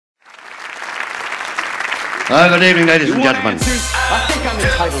Good evening, ladies and gentlemen. I think I'm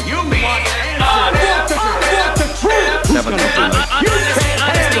entitled. You want the truth? You can't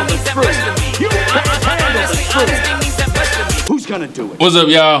handle the truth. You can't handle the truth. Who's gonna do it? What's up,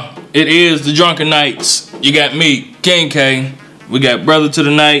 y'all? It is the Drunken Knights. You got me, King K. We got Brother to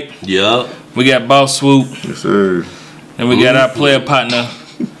the Night. Yup. We got Boss Swoop. Yes, sir. And we got our player partner.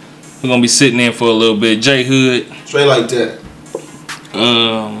 We're gonna be sitting in for a little bit. J Hood. Straight like that.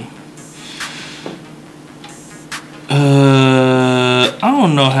 I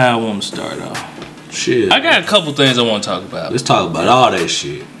don't know how I want to start off. Shit. I got a couple things I want to talk about. Let's talk about all that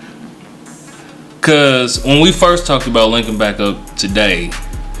shit. Cause when we first talked about linking back up today,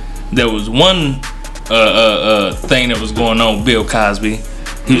 there was one thing that was going on with Bill Cosby.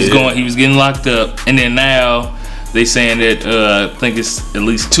 He was getting locked up, and then now they saying that I think it's at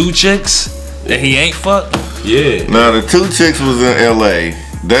least 2 chicks that he ain't fucked. Yeah. No, the 2 chicks was in L.A.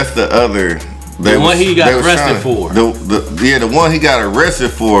 That's the other. The one he got arrested for. The one he got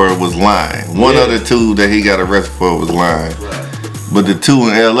arrested for was lying. One of the 2 that he got arrested for was lying. Right. But the 2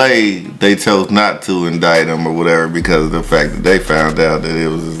 in L.A., they chose not to indict him or whatever because of the fact that they found out that it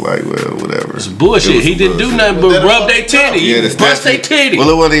was just like, well, whatever. It's bullshit. He didn't do nothing but rub their titty. Yeah, He bust their titty. Well,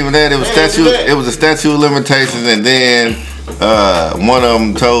 it wasn't even that. It was It was a statute of limitations, and then one of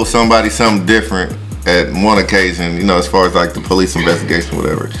them told somebody something different at one occasion. You know, as far as like the police investigation,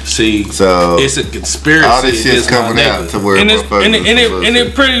 whatever. See, so it's a conspiracy. All this shit's coming out to where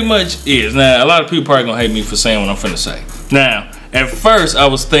it pretty much is. Now, a lot of people probably gonna hate me for saying what I'm finna say. Now, at first, I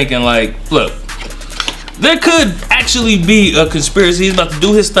was thinking like, look, there could actually be a conspiracy. He's about to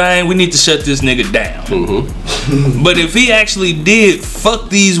do his thing. We need to shut this nigga down. Mm-hmm. But if he actually did fuck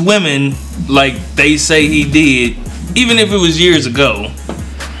these women like they say he did, even if it was years ago,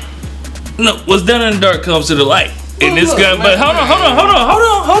 no, what's done in the dark comes to the light. And this guy, but hold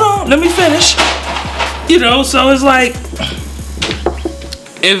on. Let me finish. You know, so it's like,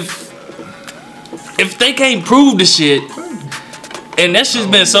 if they can't prove the shit, and that shit's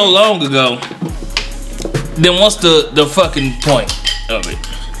been so long ago, then what's the fucking point of it?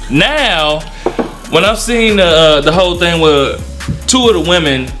 Now, when I've seen the whole thing where 2 of the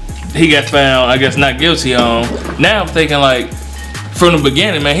women he got found, I guess, not guilty on, now I'm thinking like, from the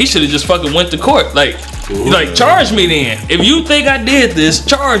beginning, man, he should have just fucking went to court. Like, charge me then. If you think I did this,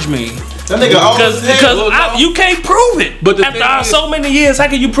 charge me. Because you can't prove it. But after so many years, how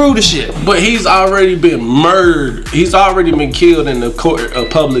can you prove the shit? But he's already been murdered. He's already been killed in the court of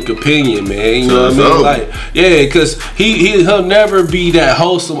public opinion, man. You know what I mean? Like, yeah, because he'll never be that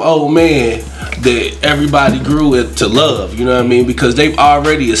wholesome old man that everybody grew to love. You know what I mean? Because they've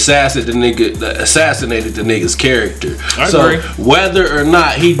already assassinated the nigga's character. I agree. Whether or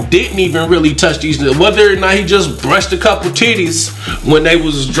not he didn't even really touch these, whether or not he just brushed a couple titties when they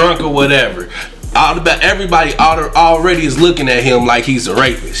was drunk or whatever. Everybody already is looking at him like he's a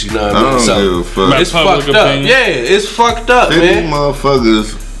rapist. You know what I mean? Give a fuck. It's fucked up. Yeah, it's fucked up, man. These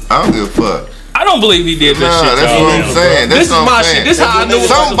motherfuckers, I don't give a fuck. I don't believe he did this shit. That's what I'm saying. This is my shit. This is how I knew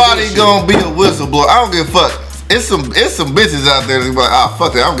somebody gonna be a whistleblower. I don't give a fuck. It's some bitches out there that's like,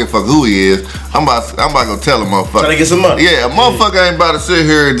 fuck it, I don't give a fuck who he is. I'm about to go tell a motherfucker. Trying to get some money. Yeah, a motherfucker ain't about to sit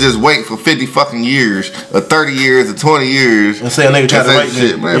here and just wait for 50 fucking years, or 30 years, or 20 years. And say a nigga tried to rape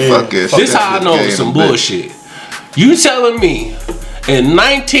shit, man. Fuck it. This how I know it's some bullshit. You telling me in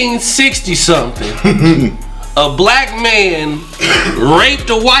 1960 something, a black man raped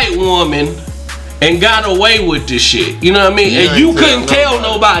a white woman and got away with this shit. You know what I mean? And you couldn't tell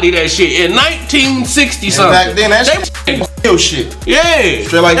nobody that shit in 1960 something. Back then, that shit real shit. Yeah.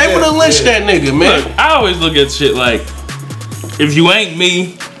 Straight like they would have lynched that nigga, man. Look, I always look at shit like, if you ain't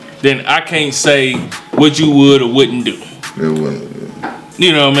me, then I can't say what you would or wouldn't do.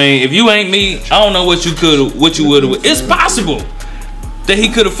 You know what I mean? If you ain't me, I don't know what you would have. It's possible that he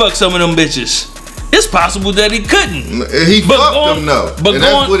could have fucked some of them bitches. It's possible that he couldn't. He fucked them though. And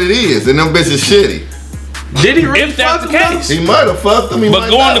that's what it is. And them bitches shitty. Did he really? If that's the case, he might have fucked them. But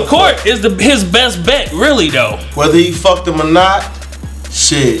going to court is his best bet, really though. Whether he fucked them or not,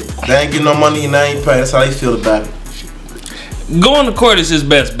 shit, they ain't getting no money and they ain't paying. That's how they feel about it. Going to court is his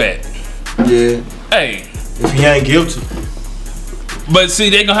best bet. Yeah. Hey. If he ain't guilty. But see,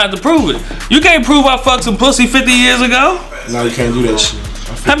 they gonna have to prove it. You can't prove I fucked some pussy 50 years ago. No, you can't do that shit.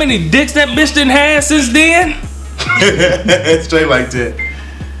 How many dicks that bitch didn't have since then? Straight like that.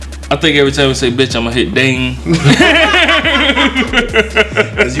 I think every time we say bitch, I'ma hit ding.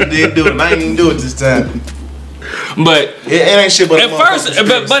 Cause you did do it, and I ain't even do it this time. But it ain't shit. But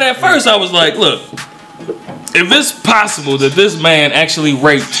at first, I was like, look, if it's possible that this man actually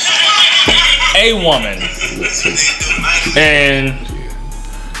raped a woman and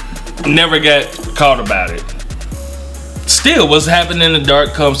never got caught about it, still, what's happening in the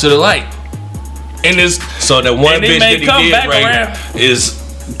dark comes to the light. And it's so that one and bitch it may that he come did back rape around. is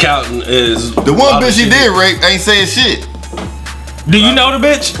counting is The one bitch he did rape ain't saying shit. Do you know the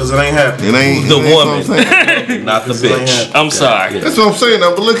bitch? Cause it ain't happening. It ain't the it ain't woman, what I'm saying. not the bitch. I'm sorry. That's what I'm saying.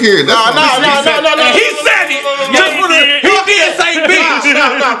 Now, but look here. No. He said it. Just for the, he did say bitch.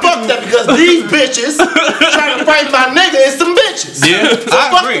 No, fuck that because these bitches trying to fight my nigga is some bitches. Yeah, So I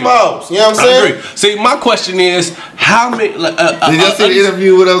fuck agree. them hoes. You know what I'm I saying? agree. See, my question is, how many? Did y'all see the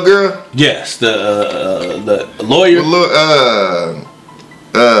interview with that girl? Yes, the lawyer.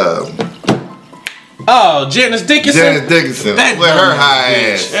 Oh, Janice Dickinson. Janice Dickinson. That With her dumb high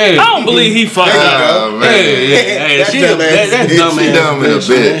bitch. ass. Hey. I don't believe he fucked up. Oh, man. Hey, That she dumb ass that bitch. dumb She ass dumb in a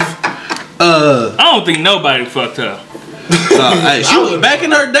bitch. I don't think nobody fucked her. Hey, she was back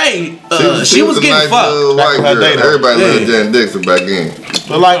in her day. She was a getting nice fucked. little Back white in her girl. day, though. Everybody Yeah. loved Janice Dickinson back in.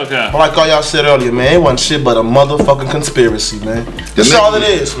 But like, Okay. like all y'all said earlier, man, it wasn't shit but a motherfucking conspiracy, man. The That's all it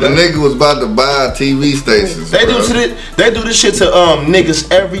is, The man. nigga was about to buy TV stations. They do bro. shit. They do this shit to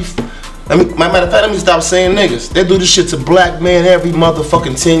niggas every. I mean, matter of fact, let me stop saying niggas. They do this shit to black men every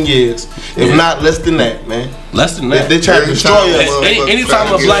motherfucking 10 years, if not less than that, man. Less than that. They try to Every destroy time, us. motherfucker. Anytime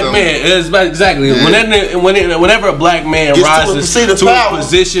Trying a to black get man, it's exactly whenever a black man Gets to a rises seat of to power. a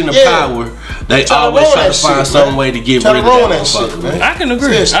position of Yeah. power, they Try to always ruin try to that find shit, some man. way to get Try rid to of ruin that that shit, motherfucker. man. I can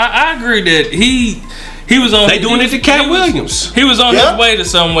agree. Seriously. I agree that he was on. They doing it to Cat Williams. He was on Yeah. his way to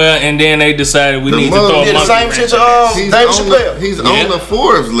somewhere, and then they decided we The need to mother- throw a Did the monkey same wrench shit to in He's, Dave on Chappelle. the, he's Yeah. on the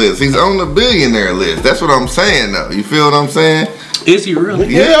Forbes list. He's on the billionaire list. That's what I'm saying, though. You feel what I'm saying? Is he really?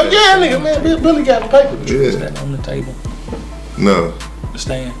 Yeah, nigga, man. Billy got the paper. Yeah. there. On the table, No, the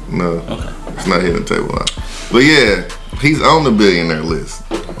stand. no. Okay. It's not hitting the table out. But yeah, he's on the billionaire list.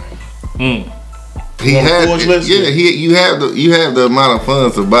 He On the had, Forbes list? yeah. You have the amount of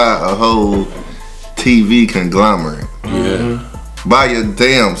funds to buy a whole TV conglomerate. Yeah. By your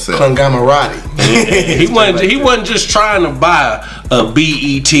damn self. Congamarati. He wasn't just trying to buy a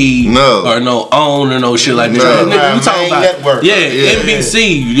BET No. or no OWN or no shit like that. No. Nigga, we talking Main about network. yeah, Yeah.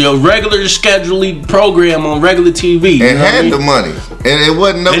 NBC, regular scheduled program on regular TV. You And know what I had mean? the money. And it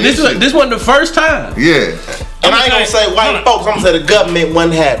wasn't no And this issue. wasn't the first time. Yeah. And I ain't gonna say white folks. I'm gonna say the government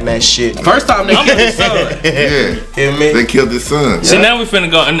wasn't having that shit. First time they killed his son. Yeah. Hear me? They killed his son. See, now we finna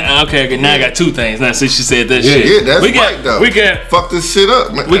go. Okay, now I got two things. Now since you said that shit, Yeah, that's we right, though. We got. Fuck this shit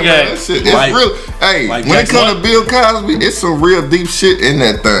up, man. We Man, got- that shit, it's like- real. Hey, like when it Jackson comes to Bill Cosby, it's some real deep shit in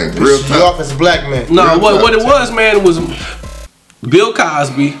that thing. Real You talk. off as a black man. No, Real what it talk. was, man, was Bill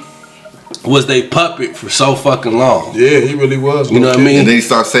Cosby was they puppet for so fucking long. Yeah, he really was. You know what I And mean? then he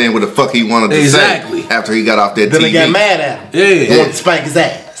started saying what the fuck he wanted to Exactly. say after he got off that Then TV. they got mad at him. Yeah. They wanted to spank his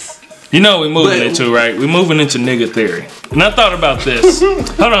ass. You know what we're moving But- into, right? We're moving into nigga theory. And I thought about this.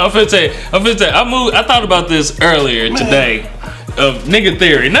 Hold on, I'm finna tell you. I thought about this earlier today of nigga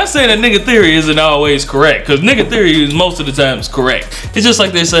theory. Not saying that nigga theory isn't always correct, because nigga theory is most of the time is correct. It's just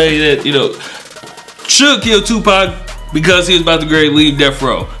like they say that, Suge killed Tupac because he was about to leave death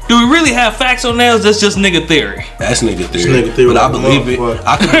row. Do we really have facts on that, or is that just nigga theory? That's nigga theory. nigga theory But I like a believe it. motherfucker.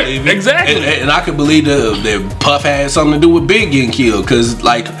 I can believe it. Exactly. And I can believe that Puff had something to do with Big getting killed. Cause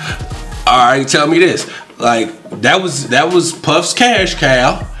alright, tell me this. That was Puff's cash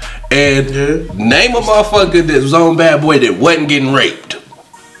cow. And name a motherfucker that was on Bad Boy that wasn't getting raped.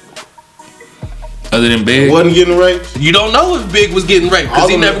 Other than Big? Wasn't getting raped. You don't know if Big was getting raped because All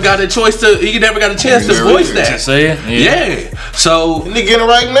he of never them. got a chance to never voice did. that. To say it? Yeah. So Nigga getting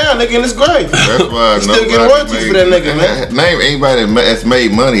right now. Nigga in his grave. That's why He still nobody getting royalties made- for that nigga, man. Name anybody that's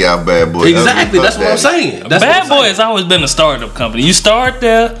made money out Bad Boy. exactly, that's what I'm saying. That's Bad what Boy I'm has always been a startup company. You start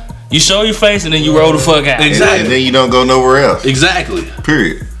there, you show your face, and then you roll the fuck out. Exactly. And then you don't go nowhere else. Exactly.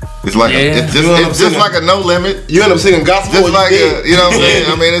 Period. It's like Yeah. it's You know what I'm just saying? like a no limit. You end up singing gospel. Just or like you did. you know what I'm saying.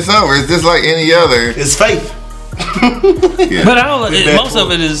 I mean, it's over. It's just like any other. It's faith. Yeah. But Bad most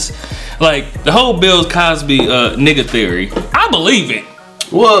of it is like the whole Bill Cosby nigga theory. I believe it.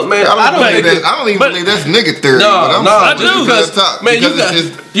 Well, man, I don't think believe that. I don't even but- believe that's nigga theory. No, I just do. because talk, man, because it's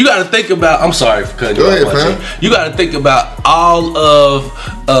just you got to think about. I'm sorry for cutting Go you ahead, off. fam. You got to think about all of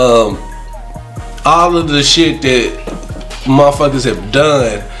the shit that motherfuckers have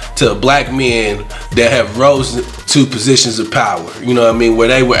done to black men that have rose to positions of power. You know what I mean? Where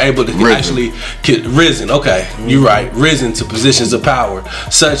they were able to actually risen. Okay, you're right. Risen to positions of power,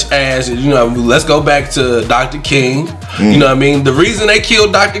 such as let's go back to Dr. King. You know what I mean? The reason they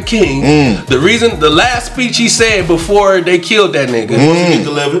killed Dr. King, the last speech he said before they killed that nigga. Get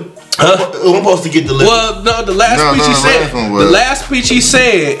delivered. It was supposed to get delivered. Well, no, the last speech he said. The last speech he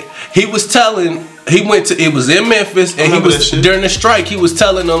said, he was telling. He went to. It was in Memphis, and he remember was that shit. during the strike. He was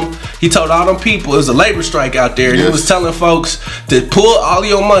telling them He told all them people, it was a labor strike out there, and he was telling folks to pull all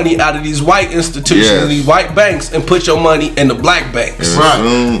your money out of these white institutions, these white banks, and put your money in the black banks. Right.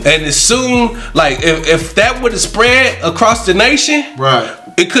 And as soon, like, if that would have spread across the nation,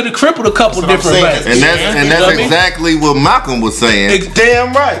 it could have crippled a couple different banks. And that's exactly what Malcolm was saying.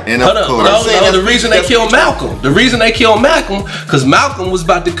 Damn right. And of course, the reason they killed Malcolm, because Malcolm was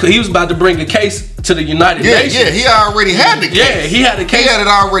about to bring a case to the United Nations. Yeah, he already had the case. Yeah, he had a case. He had it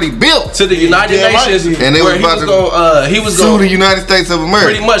already built to the United Nations, and they was about to sue the United States of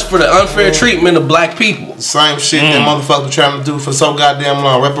America, pretty much for the unfair treatment of black people. Same shit that motherfuckers trying to do for so goddamn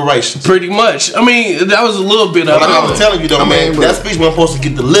long, reparations. Pretty much. I mean, that was a little bit of. Like I was telling you though, man, that speech wasn't supposed to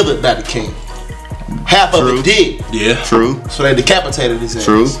get delivered by the king. Half of it did. Yeah. True. So they decapitated his ass.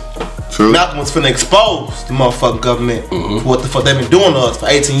 True. Malcolm was finna expose the motherfucking government for what the fuck they've been doing to us for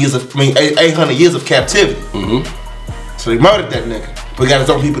 800 years of captivity. So they murdered that nigga. But got his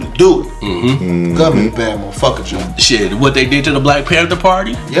own people to do it. Government bad motherfucker, Joe. Shit, what they did to the Black Panther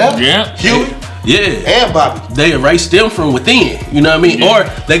Party? Yeah. Huey. Yeah. And Bobby. They erased them from within. You know what I mean? Or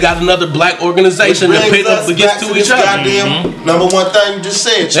they got another black organization that pit them against each other. Goddamn number one thing you just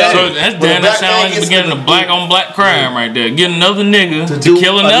said, Charlie. So that's damn that sound like the beginning of black on black crime right there. Get another nigga to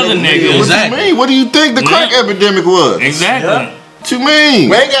kill another nigga. What you mean? What do you think the crack epidemic was? Exactly. What you mean?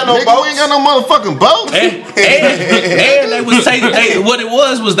 We ain't got no boats. We ain't got no motherfucking boats. And they was taking what it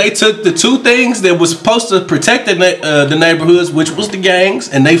was they took the two things that was supposed to protect the neighborhoods, which was the gangs,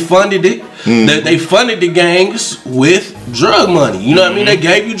 and they funded it. They funded the gangs with drug money. You know what I mean? They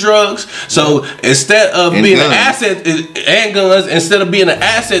gave you drugs. So instead of being an asset and guns, instead of being an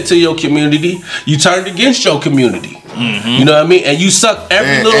asset to your community, you turned against your community. You know what I mean? And you sucked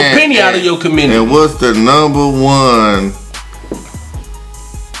every little penny out of your community. And what's the number one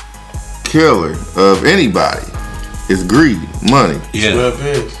killer of anybody? It's greed, money. Yeah.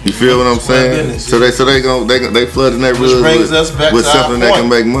 You feel what I'm saying? So they flood the neighborhood with something that can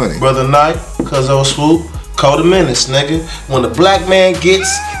make money. Brother Knight, Cuzzo Swoop, Code of Menace, nigga. When the black man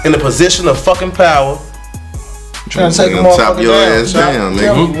gets in a position of fucking power, trying to take him chop your ass down,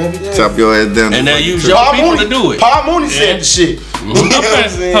 nigga. Chop your ass down. And they use your people to do it. Paul Mooney said the shit.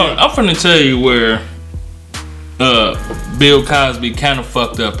 I'm finna tell you where Bill Cosby kind of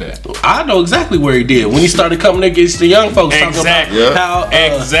fucked up at. I know exactly where he did when he started coming against the young folks. Exactly. Talking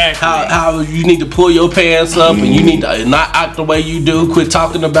about how you need to pull your pants up and you need to not act the way you do. Quit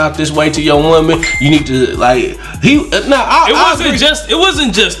talking about this way to your woman. You need to It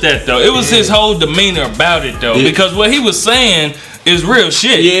wasn't just that though. It was his whole demeanor about it though. Because what he was saying is real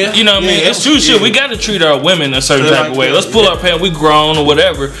shit. Yeah. You know what I mean? It's true shit. We gotta treat our women a certain type of way. Let's pull our pants, we grown or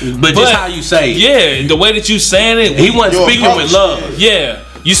whatever. But just how you say it. Yeah, the way that you saying it. He wasn't speaking with love. Yeah.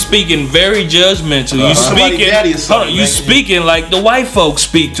 You speaking very judgmental. You speaking like the white folks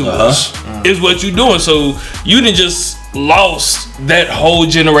speak to us. Is what you doing. So you done just lost that whole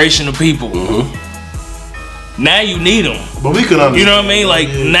generation of people. Now you need them. But we can understand. You know what I mean? Like,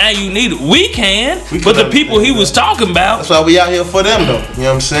 now you need it. We can but the people he was talking about. That's why we out here for them, though. You know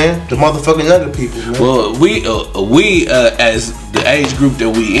what I'm saying? The motherfucking younger people, man. Well, we as the age group that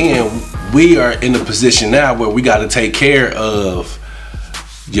we in, we are in a position now where we got to take care of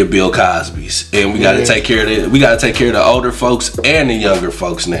your Bill Cosby's, and we got to take care of the older folks and the younger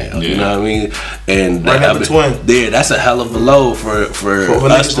folks now. You know what I mean? And that's a hell of a load for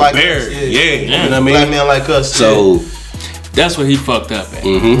us to like bear. Us, You know what I mean? Black men like us. So that's what he fucked up at.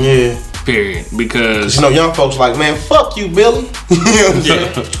 Yeah. Period. Because you know, young folks like, man, fuck you, Billy. You know what I'm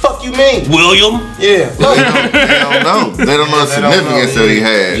saying? Fuck you, mean William? Yeah. They don't know. They don't know the significance that he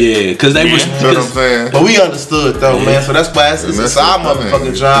had. Yeah, because they was. You know what I'm saying? But we understood though, man. So that's why it's our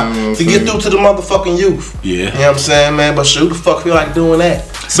motherfucking job to get through to the motherfucking youth. Yeah. You know what I'm saying, man? But shoot, the fuck feel like doing that?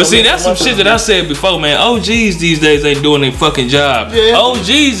 But see, that's some shit that I said before, man. OGs these days ain't doing their fucking job. Yeah.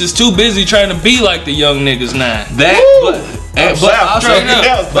 OGs is too busy trying to be like the young niggas now.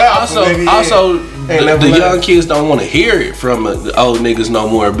 Also, the young kids don't want to hear it from the old niggas no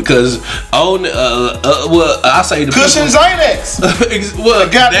more because I say the Cushion Xanax. Well,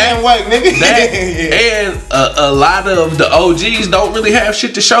 goddamn way, nigga. And a lot of the OGs don't really have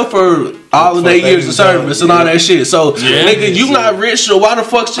shit to show for all of their years of service and all that shit. So, nigga, you not rich, so why the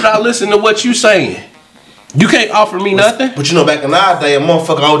fuck should I listen to what you saying? You can't offer me nothing. But you know, back in our day, a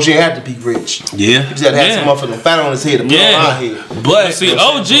motherfucker OG had to be rich. Yeah. He just had to have some motherfucking fat on his head to put on our head. But see,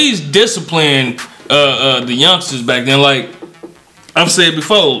 OGs disciplined the youngsters back then. Like I've said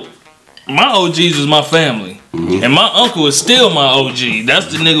before, my OGs was my family. And my uncle is still my OG.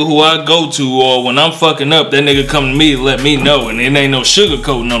 That's the nigga who I go to, or when I'm fucking up, that nigga come to me to let me know, and it ain't no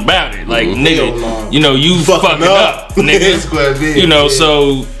sugarcoating about it. Like, nigga, you know, you fucking up, nigga. You know,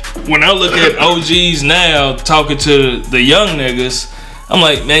 so when I look at OGs now talking to the young niggas, I'm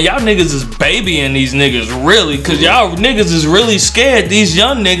like, man, y'all niggas is babying these niggas really, cause y'all niggas is really scared. These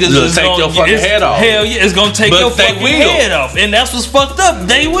young niggas is take your fucking head off. Hell yeah, it's gonna take your fucking head off, and that's what's fucked up.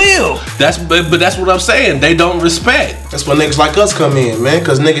 They will. But that's what I'm saying. They don't respect. That's when niggas like us come in, man.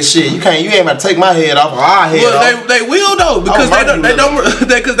 Cause niggas shit, you ain't about to take my head off or our head off. They will though, because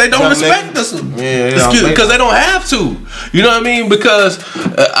they don't respect us. Because they don't have to. You know what I mean? Because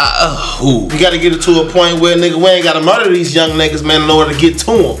you got to get it to a point where nigga we ain't got to murder these young niggas, man, in order to get to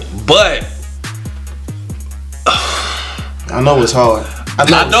them. But I know it's hard. I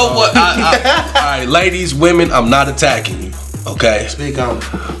know what. All right, ladies, women, I'm not attacking you. Okay, speak on it.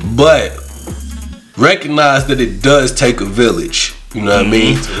 But recognize that it does take a village. You know what I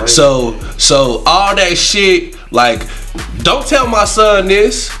mean? So all that shit, like, don't tell my son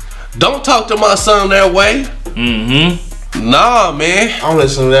this. Don't talk to my son that way. Nah, man. I don't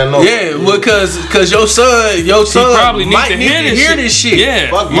listen to that no. Yeah, because your son probably might need to hear this shit. Yeah,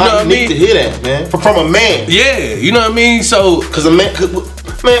 fuck, you know what I mean? Need to hear that, man, from a man. Yeah, you know what I mean. So, cause a man,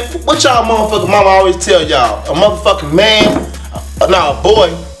 what y'all motherfucking mama always tell y'all? A motherfucking man, a boy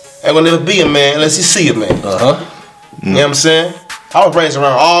ain't gonna never be a man unless he see a man. You know what I'm saying? I was raised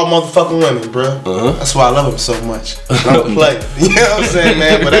around all motherfucking women, bro. That's why I love them so much. I'm a player. You know what I'm saying,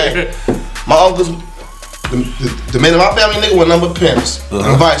 man? But hey, my uncles. The men in my family, nigga, were number pimps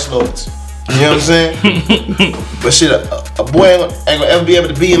and vice lords. You know what I'm saying? But shit, a boy ain't gonna ever be able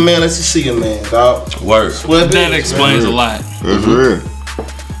to be a man unless he see a man, dog. Word. That explains a lot. That's real.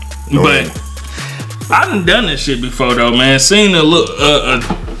 But I done this shit before though, man. Seen a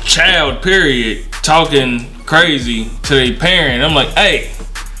child, period, talking crazy to their parent. I'm like, hey,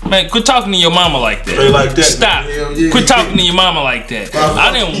 man, quit talking to your mama like that. Like that. Stop. Quit talking to your mama like that.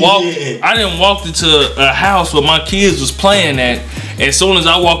 I didn't walk into a house where my kids was playing at. As soon as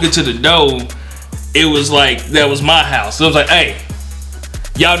I walked into the door, it was like that was my house. So I was like, hey,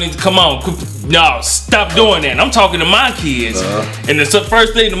 y'all need to come on. No, stop doing that. I'm talking to my kids. And the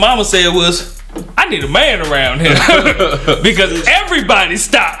first thing the mama said was, I need a man around here. Because everybody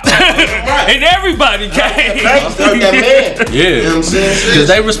stopped. And everybody came. That man. Yeah. You know what I'm saying? Because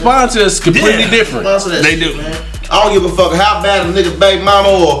they respond to us completely different. They do. Man. I don't give a fuck how bad a nigga baby mama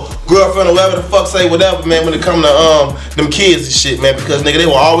or girlfriend or whatever the fuck say whatever, man, when it come to them kids and shit, man. Because nigga, they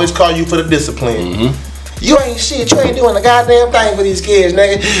will always call you for the discipline. You ain't shit, you ain't doing a goddamn thing for these kids,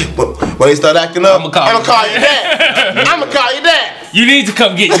 nigga. But when they start acting up, I'ma call you that. I'ma call you that. You need to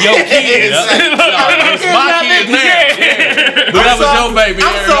come get your kids. It's my kids now. Yeah. But that was your baby.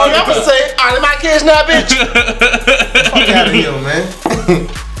 I'm sorry, I'm gonna say, are my kids now, bitch? Fuck out of here, man.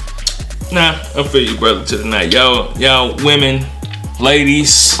 Nah, I feel you, brother, to the night. Y'all women,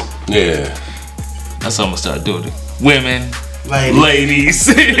 ladies. Yeah. That's what I'm gonna start doing it. Women. Ladies.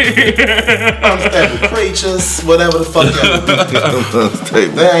 Unstable creatures, whatever the fuck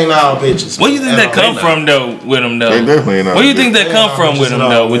they ain't all bitches. Where do you think that come from though with them though? They definitely ain't all Where do you think that come from with them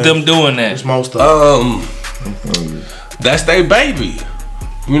though? With them doing that? It's most of that's their baby.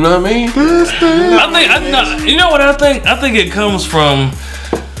 You know what I mean? You know what I think? I think it comes from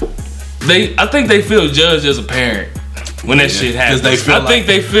I think they feel judged as a parent. When that shit happens, I think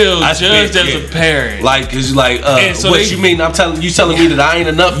they feel judged as a parent. Like, cause like, so what you mean? I'm telling me that I ain't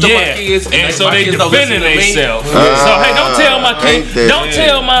enough to my kids, and so they defending themselves. So hey, don't tell my kid,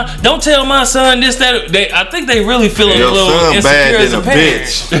 don't tell my son this that. I think they really feeling a little insecure as a parent.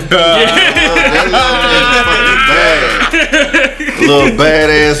 Little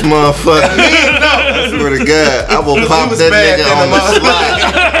badass motherfucker. I swear to God, I will pop that nigga on the slide.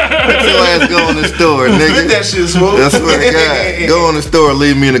 Put your ass go in the store, nigga. That shit smooth. I swear to God, go in the store,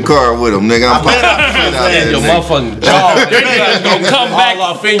 leave me in the car with him, nigga. I'm popping shit out there, your motherfucking jaw. You're gonna come back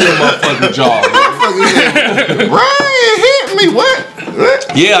off in your motherfucking jaw. Ryan hit me. What?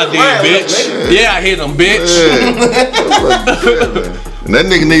 Yeah, I did, bitch. Yeah, I hit him, bitch. And that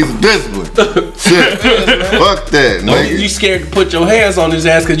nigga needs some discipline. Shit. Fuck that, nigga. You scared to put your hands on his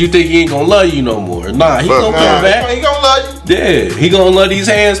ass because you think he ain't gonna love you no more. Nah, he gonna come back. He gonna love you. Yeah, he gonna love these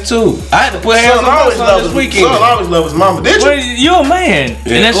hands too. I had to put hands on my son this weekend. Son always love his mama. Did you? Well, you're a man,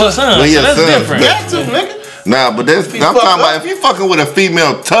 and that's your son. Well, so that's different. Got to, nigga. Nah, but I'm talking about if you fucking with a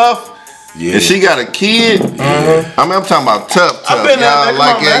female tough. Yeah. And she got a kid. I mean, I'm talking about tough.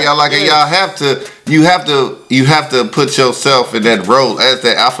 You have to put yourself in that role as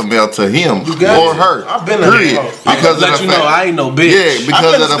the alpha male to him or her. I've been there. Because of the fact, I ain't no bitch. Yeah,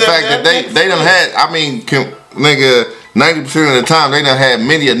 because of the fact that they done had. I mean, nigga, 90% of the time, they done had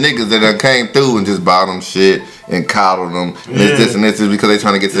many a niggas that done came through and just bought them shit and coddled them. And this and this is because they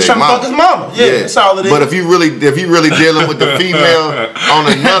trying to get to their mama. Fuck his mama. Yeah, that's all it is. But if you really dealing with the female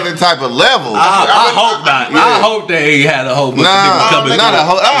on another type of level, I hope not. I hope they had a whole bunch of niggas coming. Not a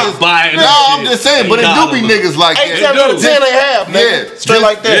whole. I'm just saying. But it do be niggas like 8 times out of 10 they have. Yeah, straight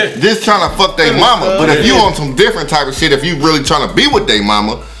like that. Just trying to fuck their mama. But if you on some different type of shit, if you really trying to be with their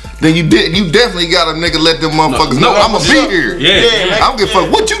mama, then you definitely got a nigga let them motherfuckers know I'ma be here. I don't give a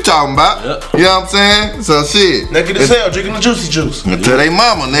fuck what you talking about. You know what I'm saying? So shit. Naked as hell, drinking the juicy juice. Tell they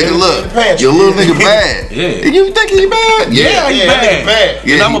mama, nigga, look, your little nigga bad. You think he bad? Yeah, he bad.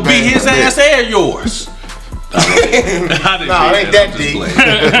 And I'ma beat his ass and yours. No, it ain't that deep.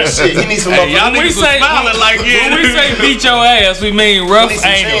 Shit, you need some hey, y'all niggas smiling like when we say beat your ass, we mean rough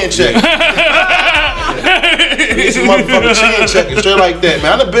anal. Need some motherfucking chin checking, straight like that,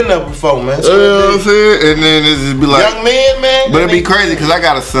 man. I done been there before, man. You know what I'm saying? And then it just be like young men, man. But it'd be crazy because I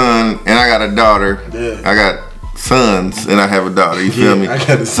got a son and I got a daughter. I got sons and I have a daughter. You feel me?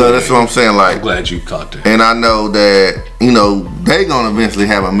 So that's what I'm saying. Like, I'm glad you caught that. And I know that they gonna eventually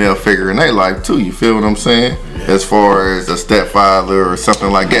have a male figure in their life too. You feel what I'm saying? As far as a stepfather or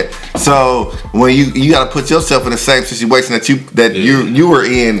something like that. So when you gotta put yourself in the same situation that you were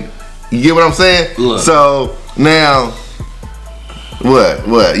in. You get what I'm saying? Look. So now,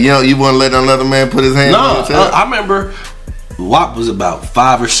 what? You wouldn't let another man put his hand on your chest? I remember Wop was about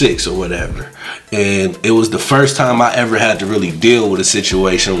 5 or 6 or whatever, and it was the first time I ever had to really deal with a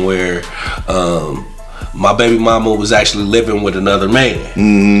situation where my baby mama was actually living with another man,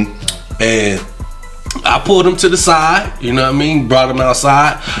 and I pulled him to the side. You know what I mean? Brought him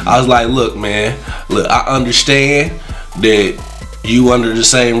outside. I was like, "Look, man. Look, I understand that you under the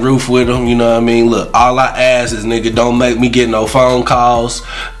same roof with him, you know what I mean? Look, all I ask is, nigga, don't make me get no phone calls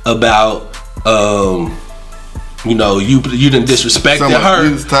about, you done disrespected her.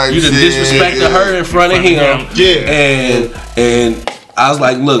 You done disrespected her in front of him. And I was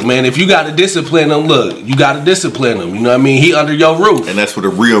like, look, man, if you gotta discipline him, you gotta discipline him. You know what I mean? He under your roof. And that's what a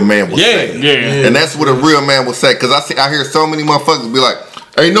real man will say. Yeah. And that's what a real man will say. Cause I hear so many motherfuckers be like,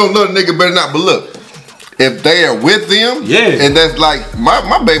 ain't no another nigga better not, but look. If they are with them, and that's like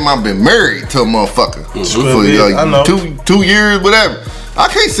my baby mom been married to a motherfucker for like 2 years, whatever. I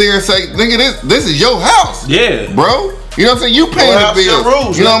can't sit here and say, nigga, this is your house, bro. You know what I'm saying? You paying the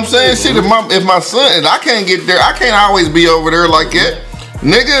bills. You know what I'm saying? Shit, if my son, I can't get there, I can't always be over there like that.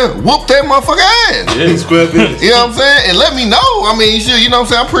 Nigga, whoop that motherfucker ass. You know what I'm saying? And let me know. I mean, shit, you know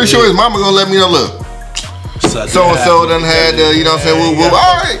what I'm saying? I'm pretty sure his mama gonna let me know. Look. So and so done had you know what I'm saying?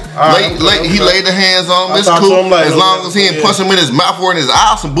 All right. He laid the hands on him. It's cool. As long as he ain't punch him in his mouth or in his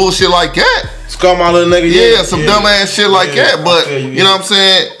eye, some bullshit like that. Scum all little nigga. Yeah, some dumb ass shit like that. But you know what I'm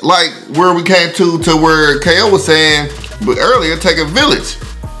saying? Like where we came to where KO was saying, but earlier, take a village.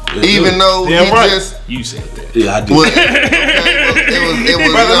 Even though just you said that. Yeah, I did. Well, it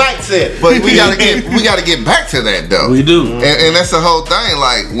was Brother Knight said. But we gotta get back to that though. We do. And that's the whole thing.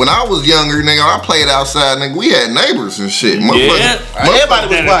 Like when I was younger, nigga, I played outside, nigga. We had neighbors and shit. Everybody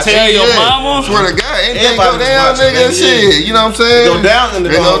was watching. Tell your mama. Swear to God, anything go down, nigga. Shit, you know what I'm saying? Go down in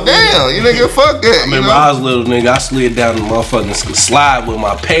the go down. You nigga, fuck that. I remember I was little, nigga. I slid down the motherfucking slide with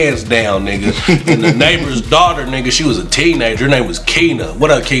my pants down, nigga. And the neighbor's daughter, nigga, she was a teenager. Her name was Keena.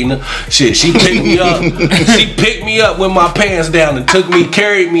 What up, Keena? Shit, she picked me up. She picked me up with my pants down and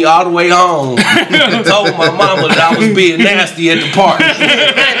carried me all the way home. And told my mama that I was being nasty at the park.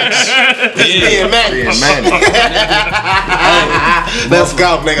 Being managed. Let's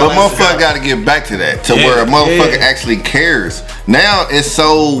go, nigga. But motherfucker got to get back to that, where a motherfucker actually cares. Now it's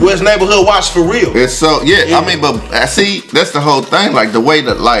so. Where's neighborhood watch for real? It's so I mean, but I see that's the whole thing. Like the way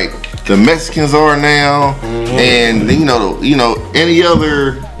that the Mexicans are now, and you know any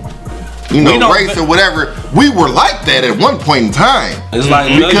other. Race or whatever, we were like that at one point in time. It's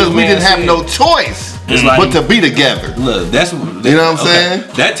like because we didn't have no choice but to be together. Look, that's you know what I'm saying.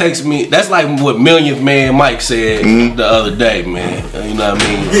 That takes me. That's like what Millionth Man Mike said the other day, man. You know what I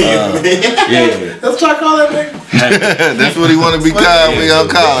mean? Let's try to call that nigga. That's what he want to be called. We gonna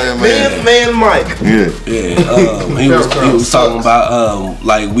call him, man. Millionth Man Mike. Yeah. He was talking about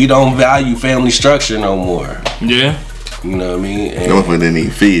like we don't value family structure no more. Yeah. You know what I mean? Don't put any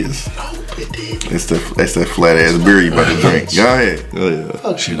fizz. It's that flat ass beer you about to drink. Go ahead.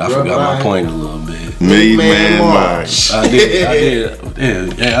 Oh, shit, I forgot my point a little bit. Million Man Mike. I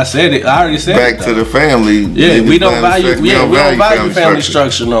did. Yeah, I said it. I already said it. Back to the family. Yeah, we don't value family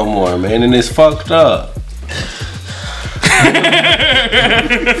structure no more, man, and it's fucked up.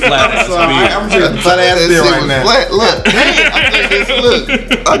 I'm just flat ass bill right now. Flat. Look,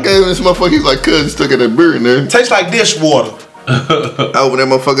 I gave this motherfucker. He's like, cuz stuck in that beer in there. Tastes like dishwater. I open that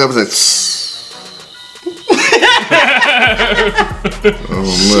motherfucker up and said,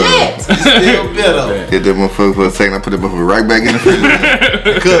 oh man. Still bitter. Hit that motherfucker for a second. I put that motherfucker right back in the fridge.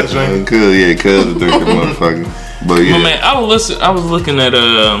 Cuz, right? Cuz drink that motherfucker. But yeah. Man, I was looking at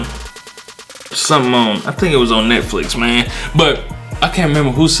something on, I think it was on Netflix, man. But I can't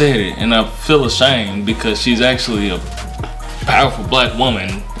remember who said it, and I feel ashamed because she's actually a powerful black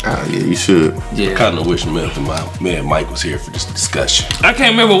woman. Ah, yeah, you should. I kind of wish me and Mike was here for this discussion. I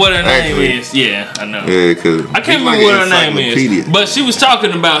can't remember what her name is. Yeah, I know. Yeah, cause I can't remember what her name is. But she was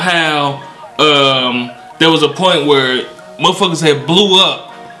talking about how there was a point where motherfuckers had blew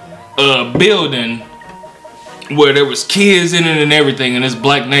up a building where there was kids in it and everything in this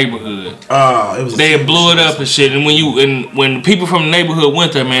black neighborhood. They had blew it up and shit. And when people from the neighborhood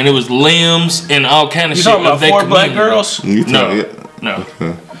went there, man, it was limbs and all kind of shit. You talking about 4 black girls? No.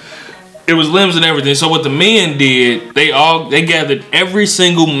 It was limbs and everything. So what the men did, they gathered every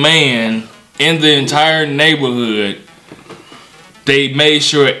single man in the entire neighborhood. They made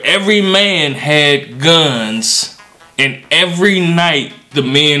sure every man had guns, and every night the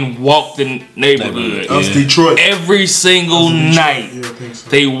men walked the neighborhood. That's Detroit. Every single night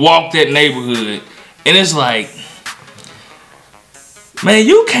they walked that neighborhood. And it's like, man,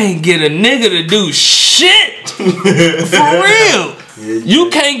 you can't get a nigga to do shit. For real. You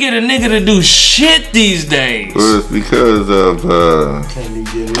can't get a nigga to do shit these days. Well, it's because of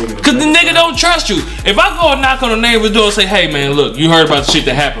Cause the nigga don't trust you. If I go and knock on the neighbor's door and say, hey man, look, you heard about the shit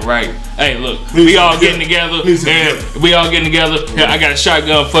that happened, right? Hey, look, we all getting together. Yeah, I got a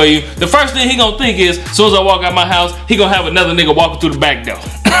shotgun for you. The first thing he gonna think is, as soon as I walk out my house, he gonna have another nigga walking through the back door.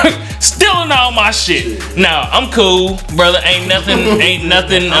 Stealing all my shit. Now, I'm cool, brother. Ain't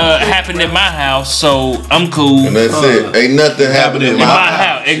nothing happened in my house, so I'm cool. And that's it. Ain't nothing happening in my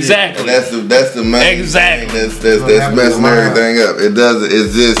house. Exactly. And that's the main thing that's messing everything up. It doesn't.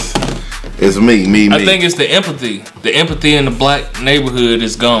 It's just. It's me. I think it's the empathy. The empathy in the black neighborhood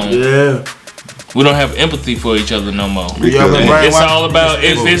is gone. Yeah. We don't have empathy for each other no more. It's all about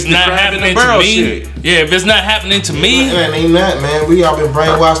if it's not happening to me. Yeah, if it's not happening to me. Man, ain't that, man? We all been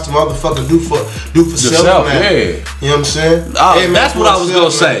brainwashed to motherfucker do for self, man. Yeah. You know what I'm saying? That's what I was gonna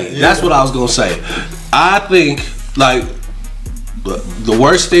say. Yeah. That's what I was gonna say. I think like the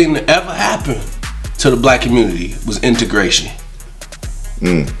worst thing that ever happened to the black community was integration.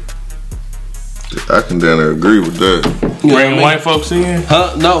 I can down there agree with that. Bring white folks in?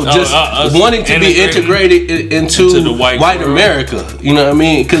 No, just wanting to be integrated into the white America. You know what I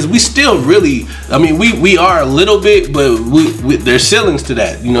mean? Because we still really, we are a little bit, but there's ceilings to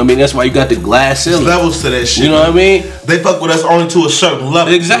that. You know what I mean? That's why you got the glass ceiling. There's levels to that shit. You know what I mean? They fuck with us only to a certain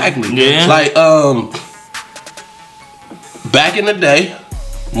level. Exactly. Yeah. Like back in the day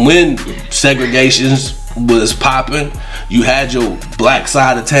when segregations was popping, you had your black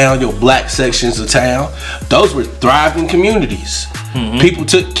side of town, your black sections of town. Those were thriving communities. People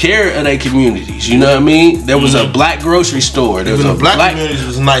took care of their communities. You know what I mean? There was a black grocery store. There was a black communities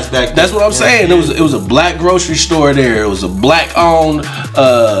was nice back then. That's what I'm saying. It was a black grocery store there. It was a black owned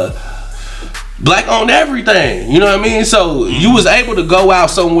everything. You know what I mean? So you was able to go out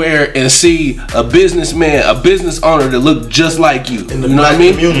somewhere and see a businessman, a business owner that looked just like you. In the you know what I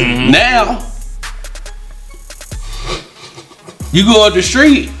mean? Community. Now you go up the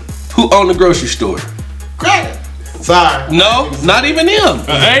street, who own the grocery store? Credit. Sorry. No, not even them.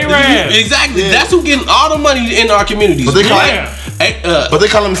 Arabs. Exactly. Yeah. That's who getting all the money in our communities. But they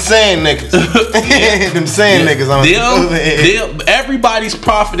call them sand niggas. Them sand niggas. Everybody's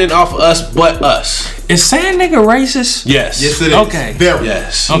profiting off of us but us. Is sand nigga racist? Yes. Yes, it is. Okay. Very.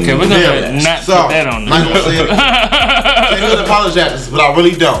 Yes. Okay, we're gonna not put that on there. I'm not gonna say it. They could apologize, but I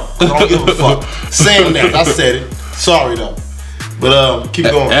really don't. I don't give a fuck. Sand niggas. I said it. Sorry though. But keep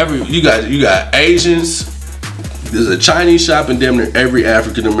going. You got Asians. There's a Chinese shop in damn near every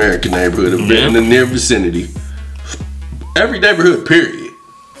African American neighborhood in the near vicinity. Every neighborhood, period.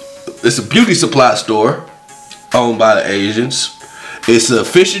 It's a beauty supply store owned by the Asians. It's a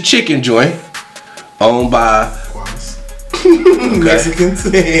fish and chicken joint owned by Mexicans.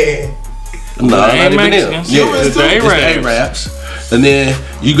 No, not even them. Yeah, it's the Arabs. And then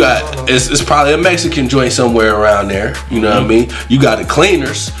you got it's probably a Mexican joint somewhere around there. You know what I mean? You got the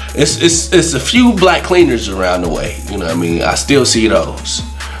cleaners. It's a few black cleaners around the way. You know what I mean? I still see those.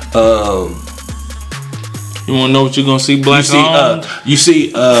 You wanna know what you're gonna see black homes? You see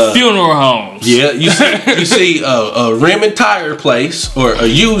funeral homes. Yeah, you see a rim and tire place or a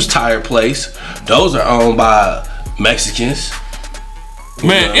used tire place. Those are owned by Mexicans.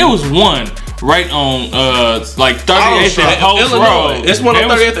 Man, it was one right on like 38th and Post Road. It's one on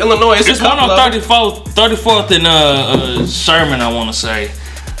 38th Illinois. It's one on 34th and Sherman, I want to say.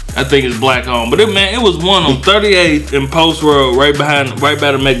 I think it's black owned, but it was one on 38th and Post Road, right by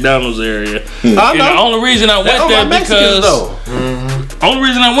the McDonald's area. And the only reason I went there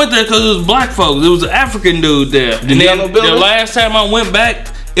because it was black folks. It was an African dude there. And then the last time I went back,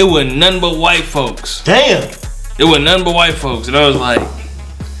 it was nothing but white folks. Damn. It was nothing but white folks, and I was like,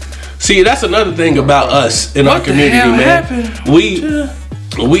 see, that's another thing about us in our community, man. Happened?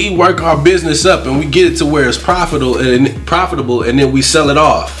 We work our business up and we get it to where it's profitable, and then we sell it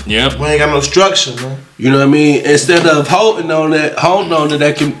off. Yep. We ain't got no structure, man. You know what I mean? Instead of holding on to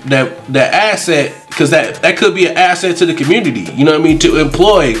that asset, because that could be an asset to the community. You know what I mean? To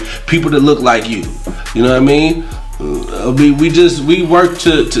employ people that look like you. You know what I mean? We work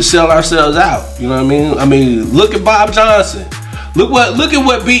to sell ourselves out. You know what I mean? I mean, look at Bob Johnson. Look at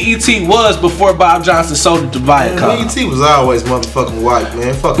what BET was before Bob Johnson sold it to Viacom. BET was always motherfucking white,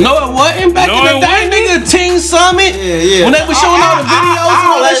 man. Fuck no, it wasn't. Back in the day, nigga, Teen Summit. Yeah. When they were showing all the videos and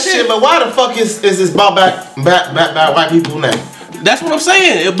all that shit. But why the fuck is this bought back white people now? That's what I'm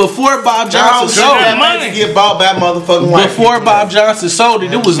saying. Before Bob Johnson sold it, money get bought back motherfucking white before Bob Johnson sold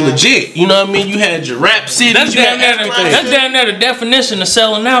it, it was legit. You know what I mean? You had your rap cities. That's down there the definition of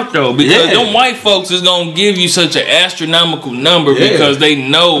selling out though, because them white folks is gonna give you such an astronomical number because they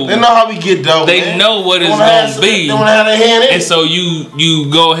know how we get dough. They know what it's gonna be, they don't have their hand in and so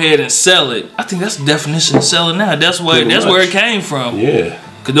you go ahead and sell it. I think that's the definition of selling out. That's where it came from. Yeah,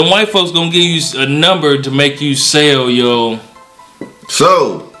 because them white folks gonna give you a number to make you sell your.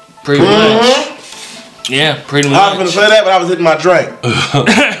 So, pretty much. Yeah, pretty much. I was gonna say that, but I was hitting my drink.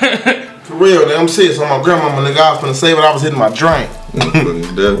 For real, I'm serious. On my grandmama, nigga, I was gonna say, but I was hitting my drink.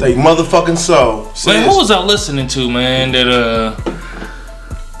 They motherfucking soul. Man, who was I listening to, man? That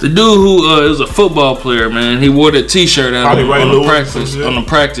the dude who was a football player, man. He wore that T-shirt out on the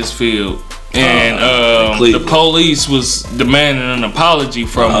practice field, and the police was demanding an apology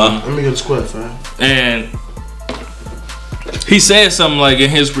from him. Let me get a square, fam. And he said something like in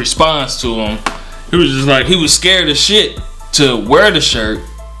his response to him, he was just like, he was scared as shit to wear the shirt,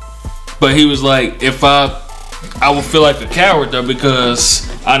 but he was like, if I would feel like a coward though, because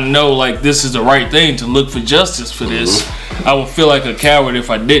I know like this is the right thing to look for justice for this. I would feel like a coward if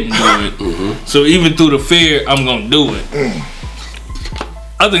I didn't do it. So even through the fear, I'm gonna do it.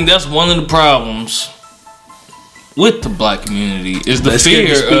 I think that's one of the problems with the black community is the fear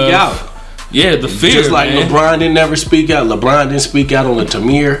to speak out. Yeah, the fear. Just like LeBron didn't never speak out. LeBron didn't speak out on the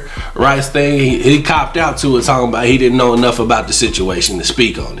Tamir Rice thing. He copped out to it, talking about he didn't know enough about the situation to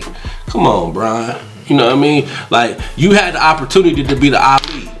speak on it. Come on, Brian. You know what I mean? Like, you had the opportunity to be the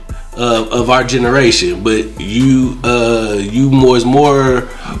Ali of our generation, but you was more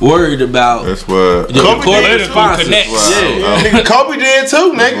worried about that's why Kobe connects. Nigga, Kobe did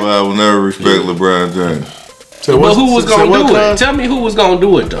too, nigga. That's why I will never respect LeBron James. So but who was gonna do it? Tell me who was gonna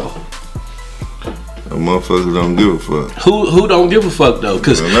do it though. The motherfuckers don't give a fuck. Who don't give a fuck though?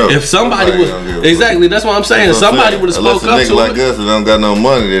 Because if somebody was exactly, that's what I'm saying. Somebody would have spoke up to like us that don't got no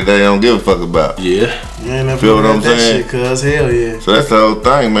money that they don't give a fuck about. Yeah. Feel what I'm saying? Shit, cuz hell yeah. So that's the whole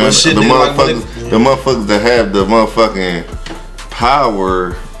thing, man. The motherfuckers that have the motherfucking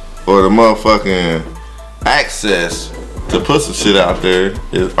power or the motherfucking access to put some shit out there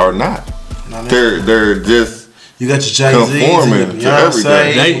are not. They're just. You got your Jay-Z conforming to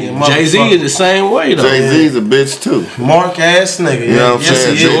everything. Jay-Z is the same way though. Jay-Z's a bitch too. Mark ass nigga. You know what I'm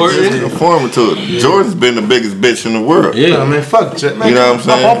saying? Jordan conforming to it. Yeah. Jordan's been the biggest bitch in the world. Yeah, I mean, fuck Jordan. You know what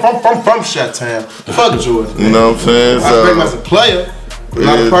I'm saying? I'm from Chi-Town. Fuck Jordan. You know what I'm saying? I respect him as a player, but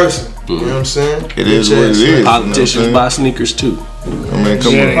not a person. You know what I'm saying? It is what it is. Politicians buy sneakers too. I mean,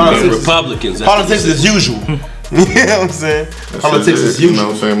 come on. Republicans. Politics is usual. You know what I'm saying? Politics is usual. You know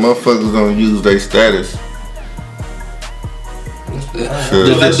what I'm saying? Motherfuckers don't use their status.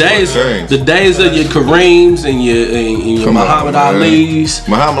 The days of your Kareems and your Muhammad Ali's.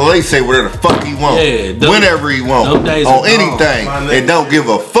 Muhammad Ali say whatever the fuck he want, whenever he want, on anything, and don't give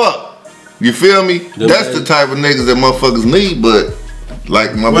a fuck. You feel me? That's the type of niggas that motherfuckers need, but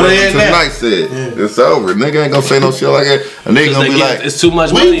like my brother tonight said, it's over. Nigga ain't gonna say no shit like that. A nigga gonna be like, it's too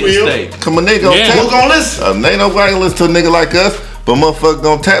much money at stake. Come on, nigga, who's gonna listen? Ain't nobody gonna listen to a nigga like us, but motherfucker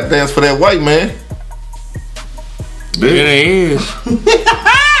gonna tap dance for that white man. Yeah, it is.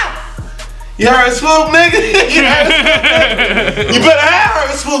 You heard Swoop, nigga? You better have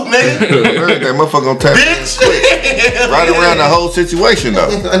heard Swoop, nigga. That motherfucker gonna tap dance right around the whole situation, though.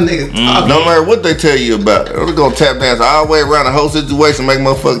 No matter what they tell you about it, they're gonna tap dance all the way around the whole situation, make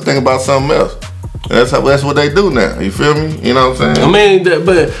motherfuckers think about something else. That's what they do now. You feel me? You know what I'm saying? I mean,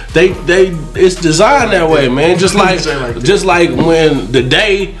 but they it's designed that way, man. Just like when the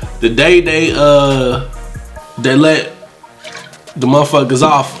day they let the motherfuckers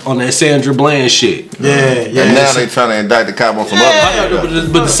off on that Sandra Bland shit. Yeah. And now they trying to indict the cop on some other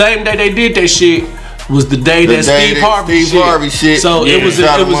shit. But the same day they did that shit was the day that Steve Harvey shit. So it was a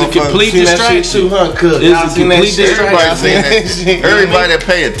complete distraction. Everybody that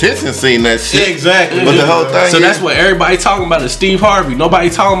pay attention seen that shit. Exactly. But the whole thing. So that's what everybody talking about is Steve Harvey. Nobody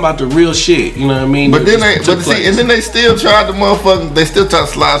talking about the real shit. You know what I mean? But then they still tried to motherfucking. They still try to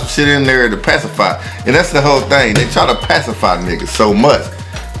slide some shit in there to pacify. And that's the whole thing. They try to pacify niggas so much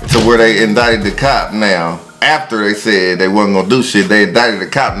to where they indicted the cop now. After they said they wasn't gonna do shit, they indicted the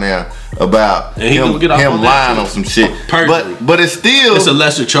cop now about him lying on some shit. But it's still a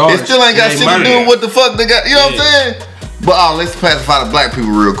lesser charge. It still ain't got shit to do with what the fuck they got. You know what I'm saying? But let's pacify the black people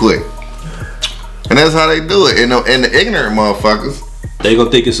real quick. And that's how they do it. And the ignorant motherfuckers, they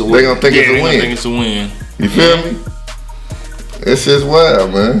gonna think it's a win. They gonna think it's a win. You feel me? It's just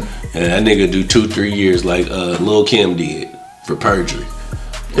wild, man. And that nigga do 2-3 years like Lil Kim did for perjury.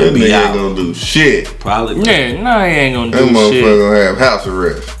 That nigga ain't gonna do shit. Probably. Yeah, no, he ain't gonna do shit. That motherfucker gonna have house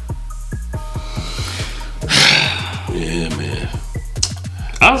arrest. Yeah, man.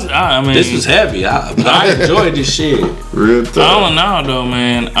 I mean, this was heavy. I enjoyed this shit. Real tough. I don't know though,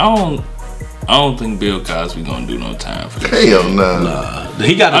 man. I don't think Bill Cosby gonna do no time for this. Hell no. Nah.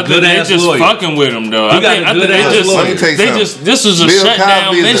 He got a good ass lawyer. They just fucking with him though. He got a good ass lawyer. This is a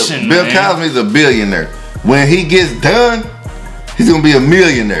shutdown mission. Bill Cosby's a billionaire. When he gets done, he's gonna be a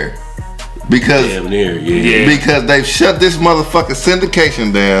millionaire because they've shut this motherfucking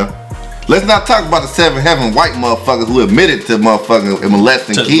syndication down. Let's not talk about the 7 Heaven white motherfuckers who admitted to motherfucking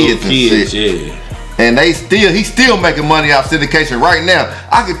molesting kids and shit. Yeah. And he's still making money off syndication right now.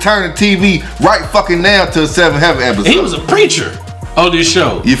 I could turn the TV right fucking now to a 7 Heaven episode. He was a preacher on this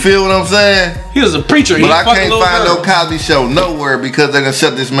show. You feel what I'm saying? He was a preacher. But I can't find no Cosby show nowhere because they done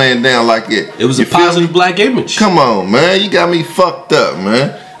shut this man down like it. It was a positive black image. Come on, man. You got me fucked up,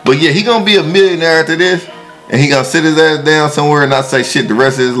 man. But yeah, he gonna be a millionaire after this. And he gonna sit his ass down somewhere and not say shit the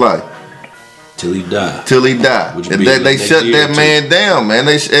rest of his life. Till he die. And they shut that man down, man.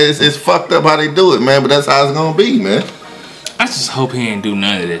 It's fucked up how they do it, man. But that's how it's gonna be, man. I just hope he ain't do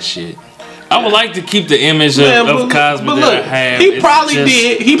none of that shit. I would like to keep the image of Cosby that I have. He probably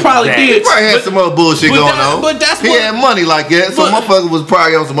did. He probably had some other bullshit going on. But he had money like that, so motherfucker was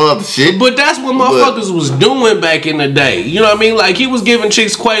probably on some other shit. But that's what motherfuckers was doing back in the day. You know what I mean? Like he was giving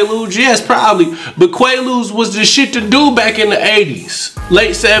chicks Quaaludes, yes, probably. But Quaaludes was the shit to do back in the 80s,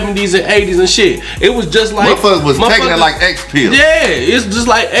 late 70s and 80s and shit. It was just like motherfuckers was taking it like X pills. Yeah, it's just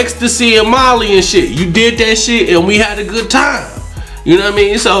like ecstasy and Molly and shit. You did that shit and we had a good time. You know what I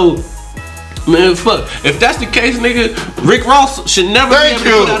mean? So. Man, fuck. If that's the case, nigga, Rick Ross should never be able to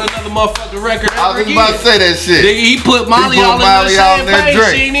put out another motherfucking record. I was about to say that shit. Nigga, he put Molly all in that champagne.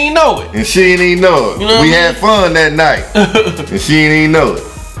 She didn't even know it. And she didn't even know it. You know we had fun that night. And she didn't even know it.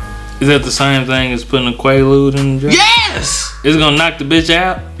 Is that the same thing as putting a Quaalude in the drink? Yes! It's gonna knock the bitch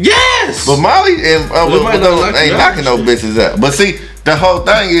out? Yes! But Molly ain't knocking no bitches out. But see, the whole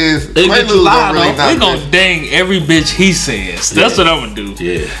thing is, Quaaludes don't really knock. We gonna dang every bitch he says. That's what I'm gonna do.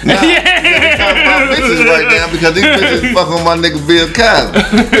 Yeah. Nah, talking about bitches right now because these bitches fuck on my nigga Bill Cosby.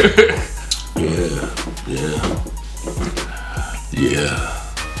 Yeah.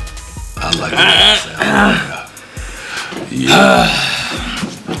 I like that. Yeah.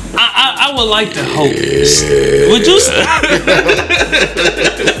 I would like to hope. Would you stop?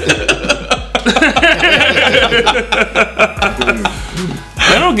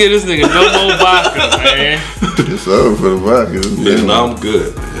 Man, don't get this nigga no more vodka, man. It's over for the vodka. Yeah, no, I'm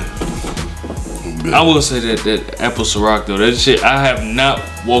good, man. I will say that apple Ciroc though, that shit, I have not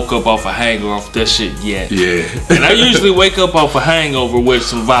woke up off a hangover off that shit yet. Yeah. And I usually wake up off a hangover with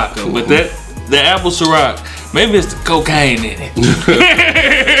some vodka, but the apple Ciroc, maybe it's the cocaine in it.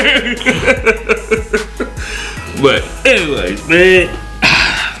 But anyways, man,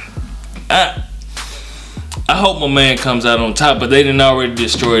 I hope my man comes out on top, but they didn't already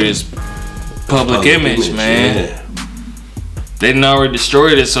destroy his public image, man. Yeah. They didn't already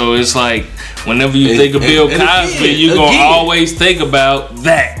destroyed it, so it's like whenever you think of Bill Cosby, you're gonna always think about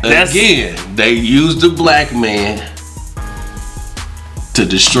that. They used a black man to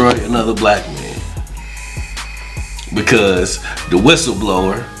destroy another black man because the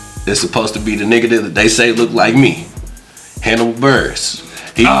whistleblower is supposed to be the nigga that they say look like me, Hannibal Buress.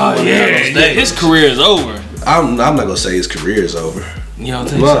 His career is over. I'm not gonna say his career is over. You don't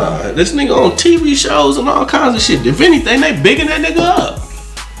think so? This nigga on TV shows and all kinds of shit. If anything, they bigging that nigga up.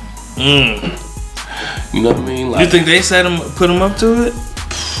 You know what I mean? Like, you think they put him up to it?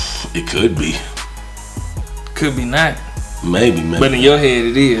 It could be. Could be not. Maybe. But in your head,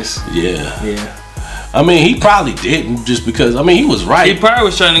 it is. Yeah. I mean, he probably didn't just because. I mean, he was right. He probably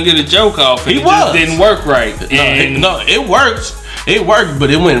was trying to get a joke off. And it just didn't work right. No, it worked. It worked, but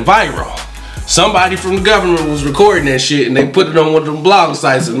it went viral. Somebody from the government was recording that shit, and they put it on one of them blog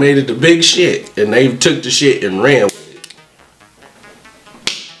sites and made it the big shit. And they took the shit and ran with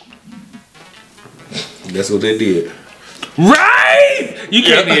it. That's what they did. Right? You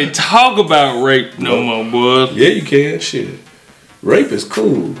can't even talk about rape no more, boy. Yeah, you can. Shit. Rape is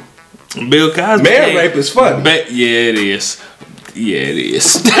cool. Bill Cosby. Man, rape is fun. Yeah, it is. Yeah, it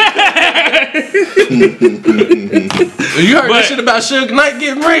is. You heard that shit about Suge Knight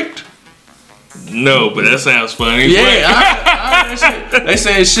getting raped? No, but that sounds funny. Yeah, I heard that shit. They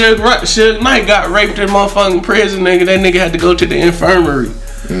said Suge Knight got raped in motherfucking prison, nigga. That nigga had to go to the infirmary.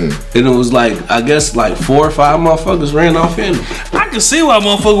 And it was like, I guess like 4 or 5 motherfuckers ran off in him. I can see why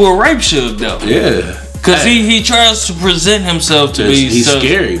motherfucker would rape Suge though. Yeah. Cause he tries to present himself to be he's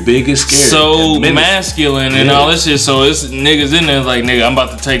scary, big and scary, so masculine and all this shit. So it's niggas in there like, nigga, I'm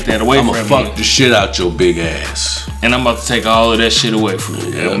about to take that away from you. I'm gonna fuck the shit out your big ass, and I'm about to take all of that shit away from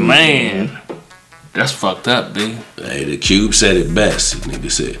you. Yeah, man, that's fucked up, B. Hey, the Cube said it best. The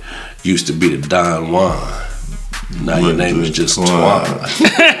nigga said, "Used to be the Don Juan. Now your name is just Twan."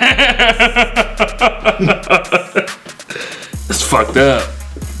 That's fucked up.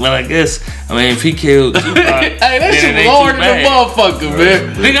 Well, I guess, if he killed Tupac, hey, that shit was hard in the motherfucker,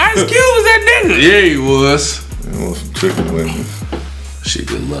 man. Nigga, Ice Cube was that nigga. Yeah, he was. I want some chicken wings. Shit,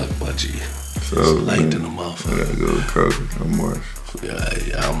 good luck, my G. So late in the motherfucker. I gotta go to Kroger. I'm Marsh.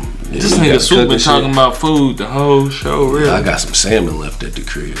 This nigga Swoop been talking about food the whole show, really. I got some salmon left at the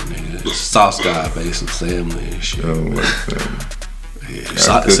crib, nigga. Sauce guy made some salmon and shit. I don't like salmon.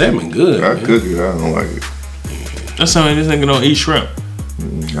 Yeah, salmon good. I cook it. I don't like it. That's something this nigga don't eat shrimp.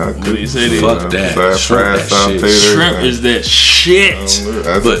 Fuck that. Shrimp is that shit.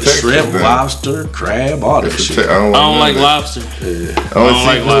 But shrimp, lobster, crab, all that shit. I don't like lobster. Yeah. I don't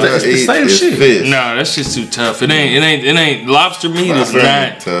like lobster. It's the same shit. No, that shit's too tough. It ain't lobster meat is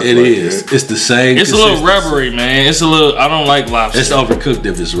not. It is. It's the same. It's a little rubbery, man. It's a little. I don't like lobster. It's overcooked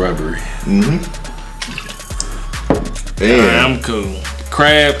if it's rubbery. I'm cool.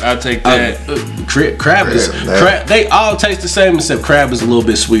 Crab, I take that. Crab is crab. They all taste the same except crab is a little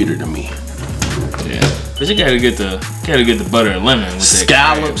bit sweeter to me. Yeah, but you gotta get the butter and lemon with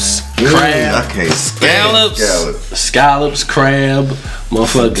scallops, that crab. I can't Scallops, crab,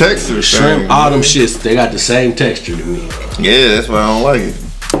 motherfucker, texture, shrimp, all them shits. They got the same texture to me. Yeah, that's why I don't like it.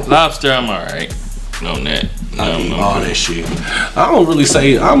 Lobster, I'm alright on that. I eat all that shit. I don't really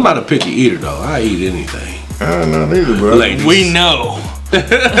say I'm not a picky eater though. I eat anything. I don't know neither, bro. Ladies. We know. Shit,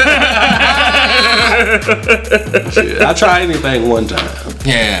 I try anything one time.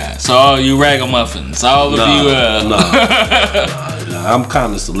 Yeah, so all you ragamuffins, all of you. No, I'm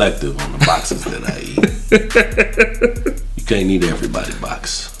kind of selective on the boxes that I eat. You can't eat everybody's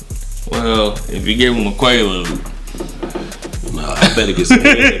box. Well, if you give them a Quaalude. No, I better get some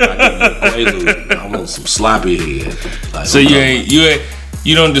head if I give you a Quaalude. I want some sloppy head. Like, so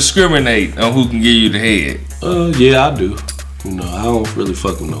you don't discriminate on who can give you the head. Yeah, I do. You know, I don't really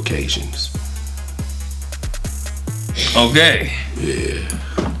fuck with no Cajuns. Okay. Yeah.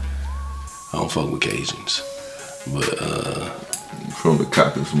 I don't fuck with Cajuns. But, from the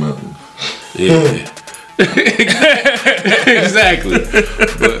Caucasus Mountains. Yeah. Exactly.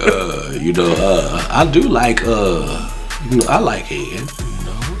 But, I do like, I like head,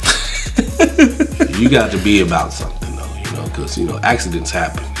 You got to be about something, though, because, accidents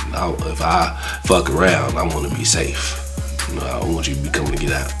happen. If I fuck around, I want to be safe. I don't want you to be coming to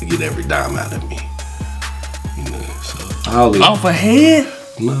get every dime out of me. So off a head?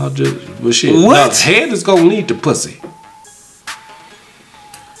 No, but shit. What? No, head is gonna need the pussy.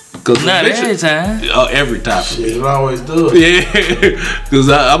 Not every time. Every time. Shit, it always do. Yeah, because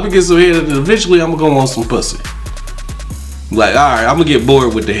I'm gonna get some head, and eventually I'm gonna want some pussy. Like, all right, I'm gonna get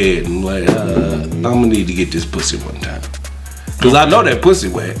bored with the head, and like, I'm gonna need to get this pussy one time. Because I know that pussy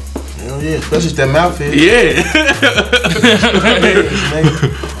wet. Hell yeah, especially if that mouth is. Yeah.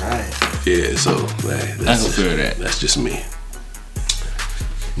 Right. Yeah, so man, I can feel that. That's just me.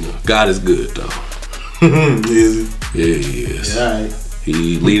 God is good though. Is it? Yeah, he is. Yeah, right.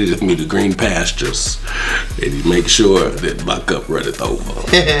 He leadeth me to green pastures, and he makes sure that my cup runneth over.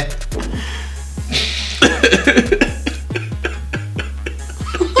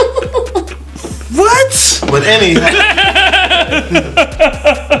 What? But anyhow.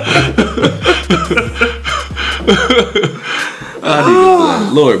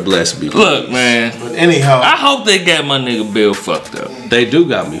 Lord bless me. Look, man. But anyhow, I hope they got my nigga Bill fucked up. They do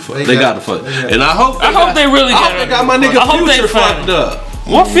got me fucked. They got to fuck. And I hope they really got my nigga Future fucked up.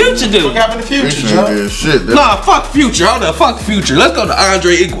 What Future do? What happened to Future, John? Shit. Nah, fuck Future. Hold up, fuck Future. Let's go to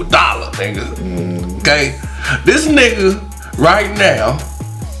Andre Iguodala, nigga. Okay, this nigga right now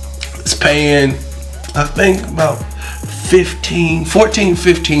is paying, I think about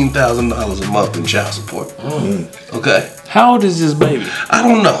 $15,000 a month in child support. Okay. How old is this baby? I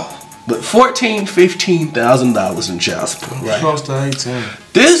don't know, but $15,000 in child support. Right. Close to 18.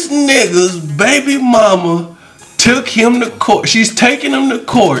 This nigga's baby mama took him to court. She's taking him to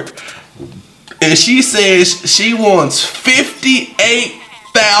court, and she says she wants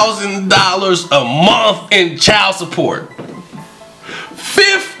 $58,000 a month in child support.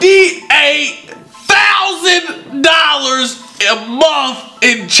 $58,000 a month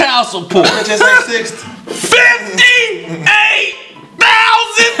in child support. Just like 60.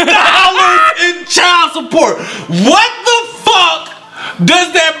 $58,000 in child support. What the fuck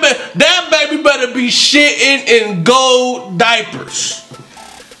does that baby better be shitting in gold diapers?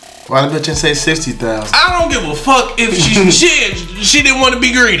 Why the bitch didn't say 60,000? I don't give a fuck if she didn't want to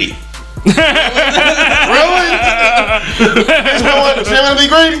be greedy. Really? She want to be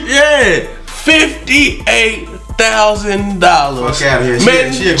greedy? Yeah. $58,000. Fuck out of here. Man,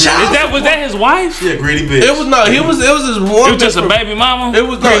 was that his wife? She a greedy bitch. It was his woman. It was just a baby mama?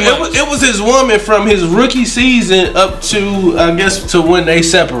 It was his woman from his rookie season up to, I guess, to when they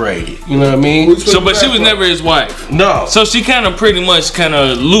separated. You know what I mean? But she was never his wife. No. So she kind of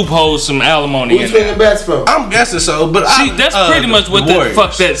loopholes some alimony in there. Bats from? I'm guessing so, but that's pretty much what the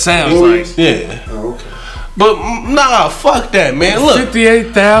fuck that sounds like. Yeah. Oh, okay. But nah, fuck that, man. Look,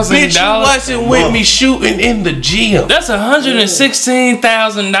 $58,000. bitch, you wasn't with me shooting in the gym. That's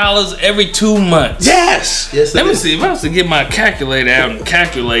 $116,000 every 2 months. Yes. Let me see if I was to get my calculator out and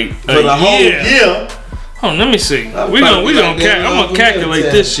calculate for the whole year. Oh, let me see. I'm gonna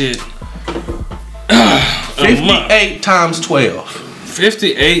calculate this shit. 58 times 12.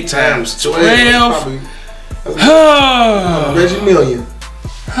 58 times 12. Reggie Million.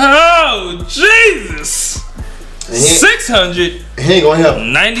 Oh, Jesus. 600. He ain't gonna help.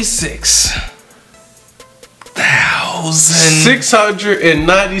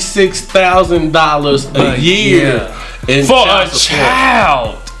 $696,000 a year for a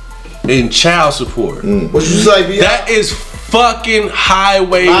child. In child support. What you say, B? That is fucking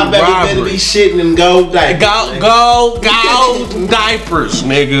highway robbery. My baby better be shitting in gold diapers. Gold diapers,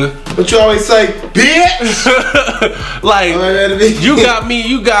 nigga. What you always say, bitch? Like, you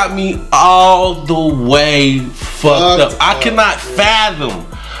got me all the way fucked up. I cannot fathom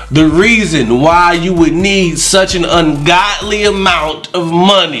the reason why you would need such an ungodly amount of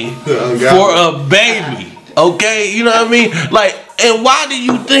money for a baby. Okay, you know what I mean? Like, and why do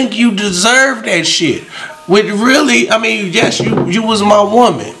you think you deserve that shit? Which really, I mean, yes, you was my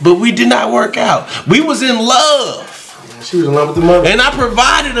woman, but we did not work out. We was in love. She was in love with the money. And I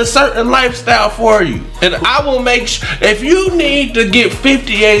provided a certain lifestyle for you. And I will make sure, if you need to get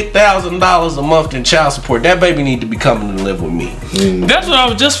 $58,000 a month in child support, that baby need to be coming to live with me. That's what I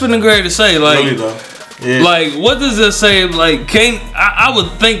was just finna grade to say. Like, like, what does it say? Like, I would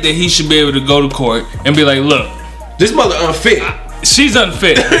think that he should be able to go to court and be like, look, this mother unfit. She's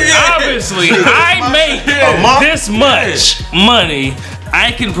unfit. Obviously, I make this much money.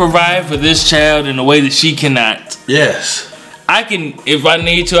 I can provide for this child in a way that she cannot. Yes. I can, if I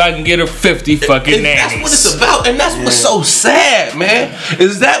need to, I can get her 50 fucking nannies. That's what it's about, and that's what's so sad, man.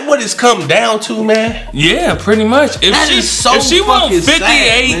 Is that what it's come down to, man? Yeah, pretty much. If she wants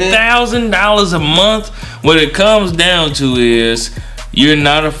 $58,000 a month, what it comes down to is you're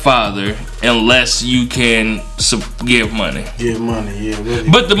not a father unless you can give money. Give money, yeah. Really.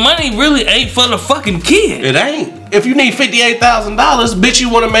 But the money really ain't for the fucking kid. It ain't. If you need $58,000, bitch, you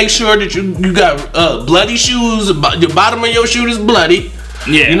want to make sure that you got bloody shoes. The bottom of your shoe is bloody.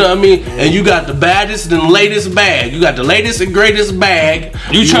 Yeah. You know what I mean? Yeah. And you got the baddest and latest bag. You got the latest and greatest bag.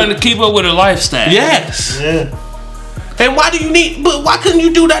 You trying to keep up with her lifestyle. Yes. Yeah. And why couldn't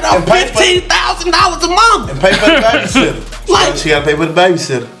you do that off $15,000 a month? And pay for the babysitter. She gotta pay for the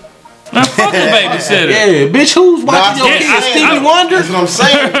babysitter. Now fuck the babysitter. Yeah, bitch, who's watching your kids? Stevie Wonder? That's what I'm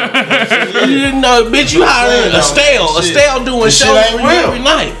saying. You didn't know, bitch, you hiring Estelle doing shows every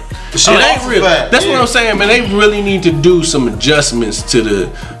night. It ain't real. That's what I'm saying, man. They really need to do some adjustments to the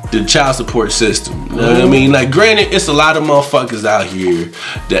child support system. You know what I mean? Like, granted, it's a lot of motherfuckers out here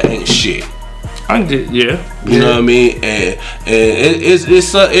that ain't shit. You know what I mean, and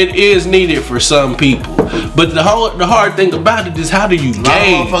it is needed for some people. But the hard thing about it is, how do you gauge?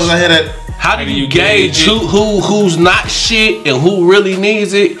 How do you gauge who's not shit and who really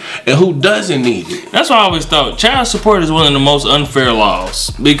needs it and who doesn't need it? That's why I always thought child support is one of the most unfair laws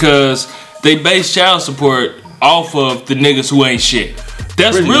because they base child support off of the niggas who ain't shit.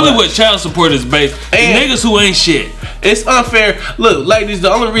 That's really what child support is based. The niggas who ain't shit. It's unfair. Look, ladies,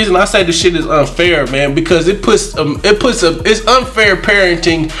 the only reason I say this shit is unfair, man, because it's unfair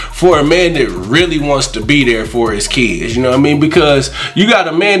parenting for a man that really wants to be there for his kids. You know what I mean? Because you got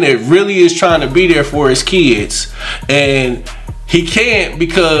a man that really is trying to be there for his kids, and he can't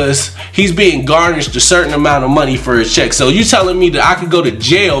because he's being garnished a certain amount of money for his check. So you telling me that I could go to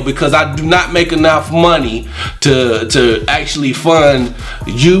jail because I do not make enough money to actually fund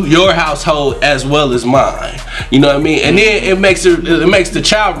your household as well as mine? You know what I mean? And then it makes the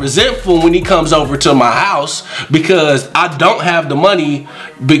child resentful when he comes over to my house because I don't have the money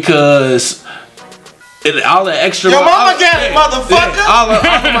because all the extra money. Your mama got it, motherfucker. All of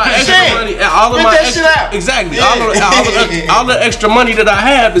my extra money. All of my extra, exactly. Yeah. All the extra money that I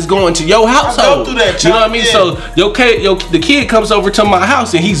have is going to your household. Go through that, you know what I mean? So the kid comes over to my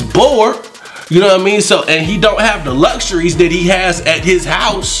house and he's bored. You know what I mean? So and he don't have the luxuries that he has at his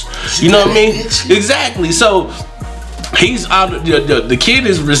house. You know what I mean? Exactly. So he's out. The kid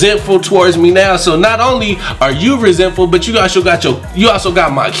is resentful towards me now. So not only are you resentful, but you also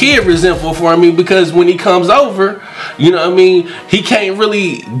got my kid resentful for me because when he comes over, you know what I mean, he can't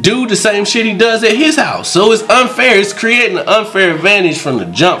really do the same shit he does at his house. So it's unfair. It's creating an unfair advantage from the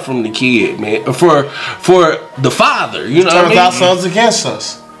jump from the kid, man. For the father, you know what I mean? Turns out sons against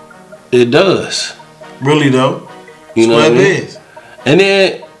us. It does. Really though. You know what it I mean? is. And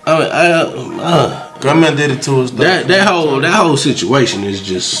then Grandma did it to us. That whole situation is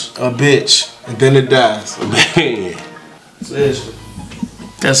just a bitch, and then it dies. Man,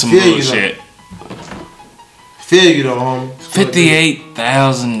 that's some bullshit. Feel you though, homie.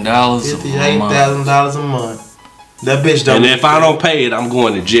 $58,000 $58,000 a month. That bitch don't. And if I don't pay it, I'm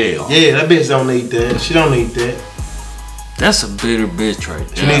going to jail. Yeah, that bitch don't need that. She don't need that. That's a bitter bitch right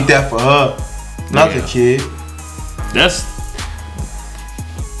there. She need that for her, not the kid.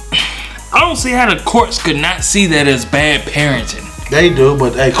 I don't see how the courts could not see that as bad parenting. They do,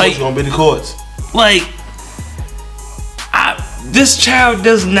 but hey, courts gonna be the courts. Like, this child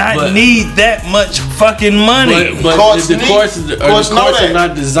does not need that much fucking money. But the courts are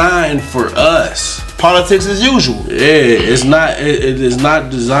not designed for us. Politics as usual. Yeah, it's not. It is not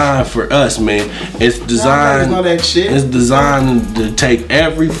designed for us, man. It's designed. It's not that shit. It's designed to take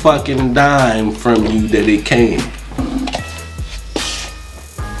every fucking dime from you that it can.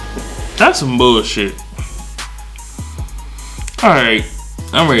 That's some bullshit. Alright,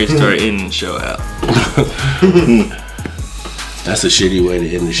 I'm ready to start ending the show out. That's a shitty way to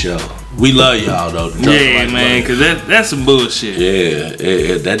end the show. We love y'all though. Yeah, man, because that's some bullshit.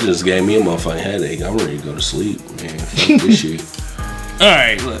 Yeah, that just gave me a motherfucking headache. I'm ready to go to sleep, man. Fuck this shit.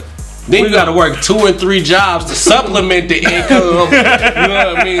 Alright, look. Then you gotta work 2 and 3 jobs to supplement the income. You know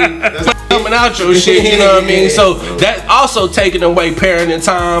what I mean? Coming out your shit, you know what I mean? So that also taking away parenting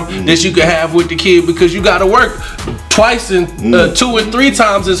time that you can have with the kid because you gotta work twice and 2 and 3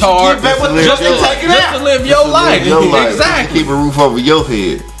 times as hard just to live your life. Exactly. Keep a roof over your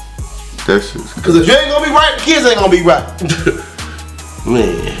head. That's just because if you ain't gonna be right, the kids ain't gonna be right.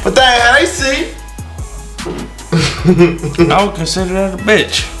 Man. But that's how they see. I would consider that a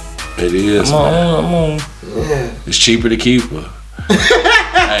bitch. It is. I'm on. Yeah. It's cheaper to keep her.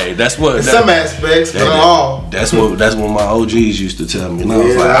 Hey, that's what. In some aspects, not all. That's what my OGs used to tell me. And I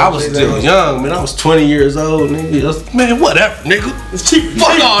was like, I was still young, man. I was 20 years old, nigga. Man, whatever, nigga. It's cheap.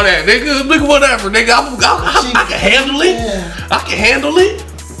 Fuck all that, nigga. Nigga, whatever, nigga. I can handle it. Yeah. I can handle it.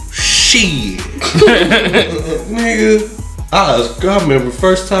 Shit, nigga. I remember the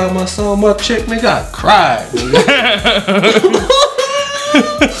first time I saw my chick, nigga, I cried. I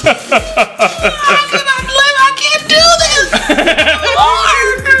can't do this.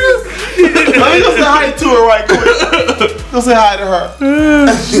 Let me go say hi to her right quick. Go say hi to her.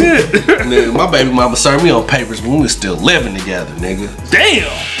 Shit. Nigga, my baby mama served me on papers when we was still living together, nigga. Damn.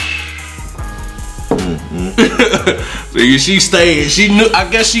 She stayed. She knew. I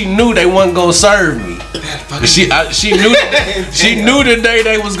guess she knew they wasn't gonna serve me. She knew the day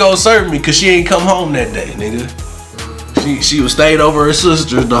they was gonna serve me because she ain't come home that day, nigga. She was stayed over her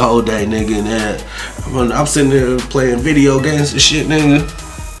sisters the whole day, nigga. And I'm sitting there playing video games and shit, nigga.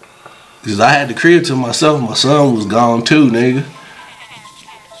 Cause I had the crib to myself. My son was gone too, nigga.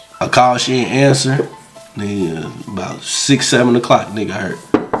 I called, she ain't answer. Nigga, about 6, 7 o'clock, nigga, I heard.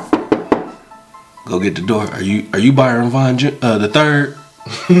 Go get the door. Are you Byron Vaughn the third?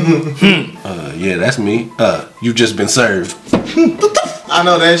 Yeah, that's me. You just been served. What the fuck? I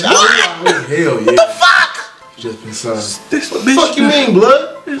know that shit. What? Hell yeah. The fuck? Just been son. This bitch. Fuck you mean,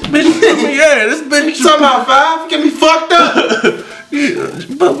 blood? This bitch. This bitch. You talking about 5? Get me fucked up.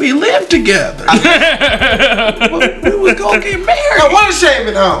 Yeah, but we lived together. We was gonna get married. I want to shave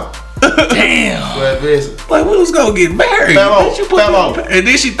it home. Damn. Like we was gonna get married. And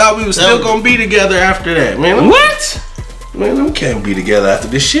then she thought we was still gonna be together after that, man. What? Man, we can't be together after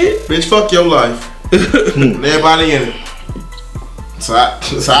this shit. Bitch, fuck your life. And everybody in it. So what?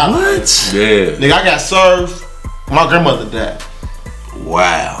 Yeah. Nigga, I got served. My grandmother died.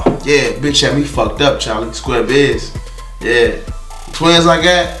 Wow. Yeah, bitch had me fucked up, Charlie. Square biz. Yeah. Twins I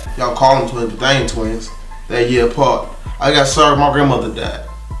got, y'all call them twins, but they ain't twins. They're a year apart. I got served, my grandmother died.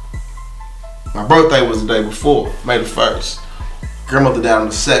 My birthday was the day before, May the 1st. Grandmother died on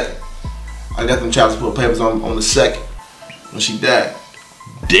the 2nd. I got them child support papers on the 2nd when she died.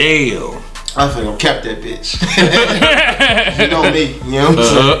 Damn. I think I kept that bitch. You know me, you know what I'm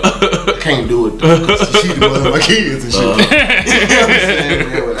saying? I can't do it though, cause she the one of my kids and shit. You know what I'm saying,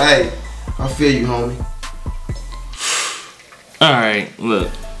 man? But hey, I feel you, homie. Alright, look.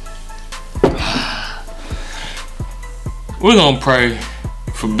 We're gonna pray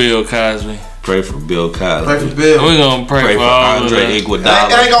for Bill Cosby. Pray for Bill Cosby. Pray for Bill. We're gonna pray for all Andre Iguodala.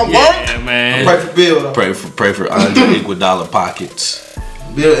 That ain't gonna work. Yeah, man. Pray for Bill though. Pray for Andre Iguodala pockets.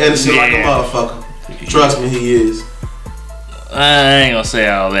 Bill innocent like a motherfucker. Trust me, he is. I ain't gonna say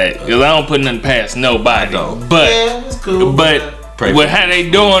all that because I don't put nothing past nobody. But yeah, it's cool. But with how they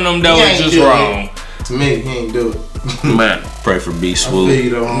doing them though, it's just wrong. To me, he ain't do it. Man, pray for B Swoop.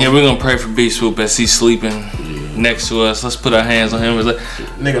 Yeah, we're gonna pray for B Swoop as he's sleeping next to us. Let's put our hands on him. Like,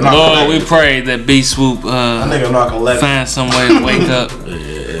 Lord, we pray that B Swoop find some way to wake up.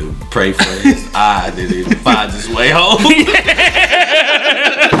 Pray for his eye that he finds his way home.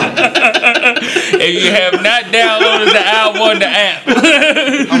 If you have not downloaded the I Wonder app,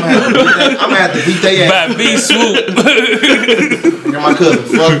 I'm gonna have to beat their ass. By B Swoop. Got my cousin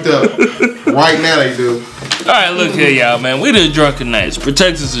fucked up. Right now they do. Alright, look here, y'all, man. We the Drunken Knights.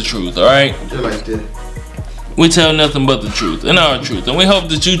 Protect us the truth, alright? Just like that. We tell nothing but the truth and our truth. And we hope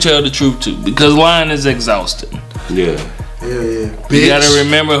that you tell the truth too, because lying is exhausting. Yeah. Yeah. You gotta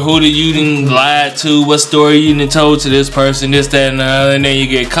remember who you done lied to, what story you done told to this person, this, that, and the other, and then you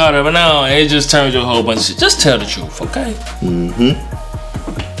get caught up. And no, it just turns you a whole bunch of shit. Just tell the truth, okay? Mm-hmm.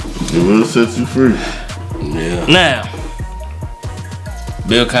 It will set you free. Yeah. Now,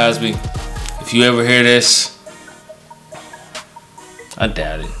 Bill Cosby, if you ever hear this, I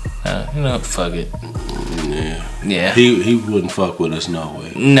doubt it. You know, fuck it. Yeah. He wouldn't fuck with us no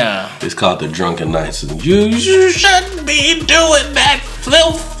way. Nah. It's called the Drunken Knights. And you shouldn't be doing that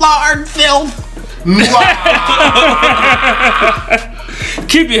filth, lard filth.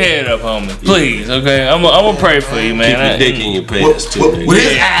 Keep your head up, homie. Please, okay? I'm gonna pray for you, man. Keep your dick in your pants too. With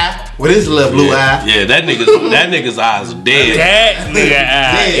his eye. With his little blue eye. Yeah, that nigga's eyes are dead. That nigga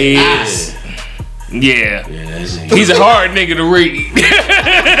eye is. Yeah. He's a hard nigga to read.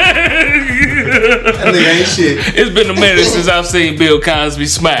 That nigga ain't shit. It's been a minute since I've seen Bill Cosby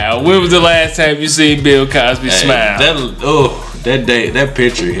smile. When was the last time you seen Bill Cosby smile? That day, that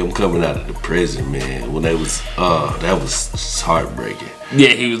picture of him coming out of the prison, man, when that was heartbreaking.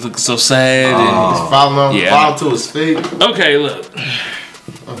 Yeah, he was looking so sad. And falling to his feet. Okay, look.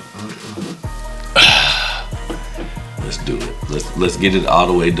 Let's do it. Let's get it all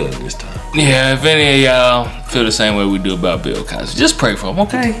the way done this time. Yeah, if any of y'all feel the same way we do about Bill Cosby, just pray for him,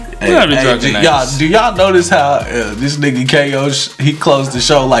 okay? Do y'all notice how this nigga KO he closed the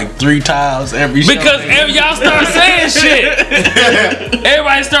show like 3 times every show? Because y'all start saying shit.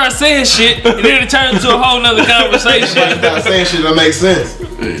 Everybody starts saying shit, and then it turns into a whole nother conversation. Start saying shit that makes sense.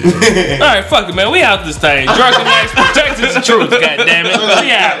 All right, fuck it, man. We out this thing. Drunken Knights, protecting the truth. God damn it.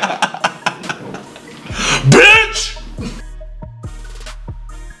 We out.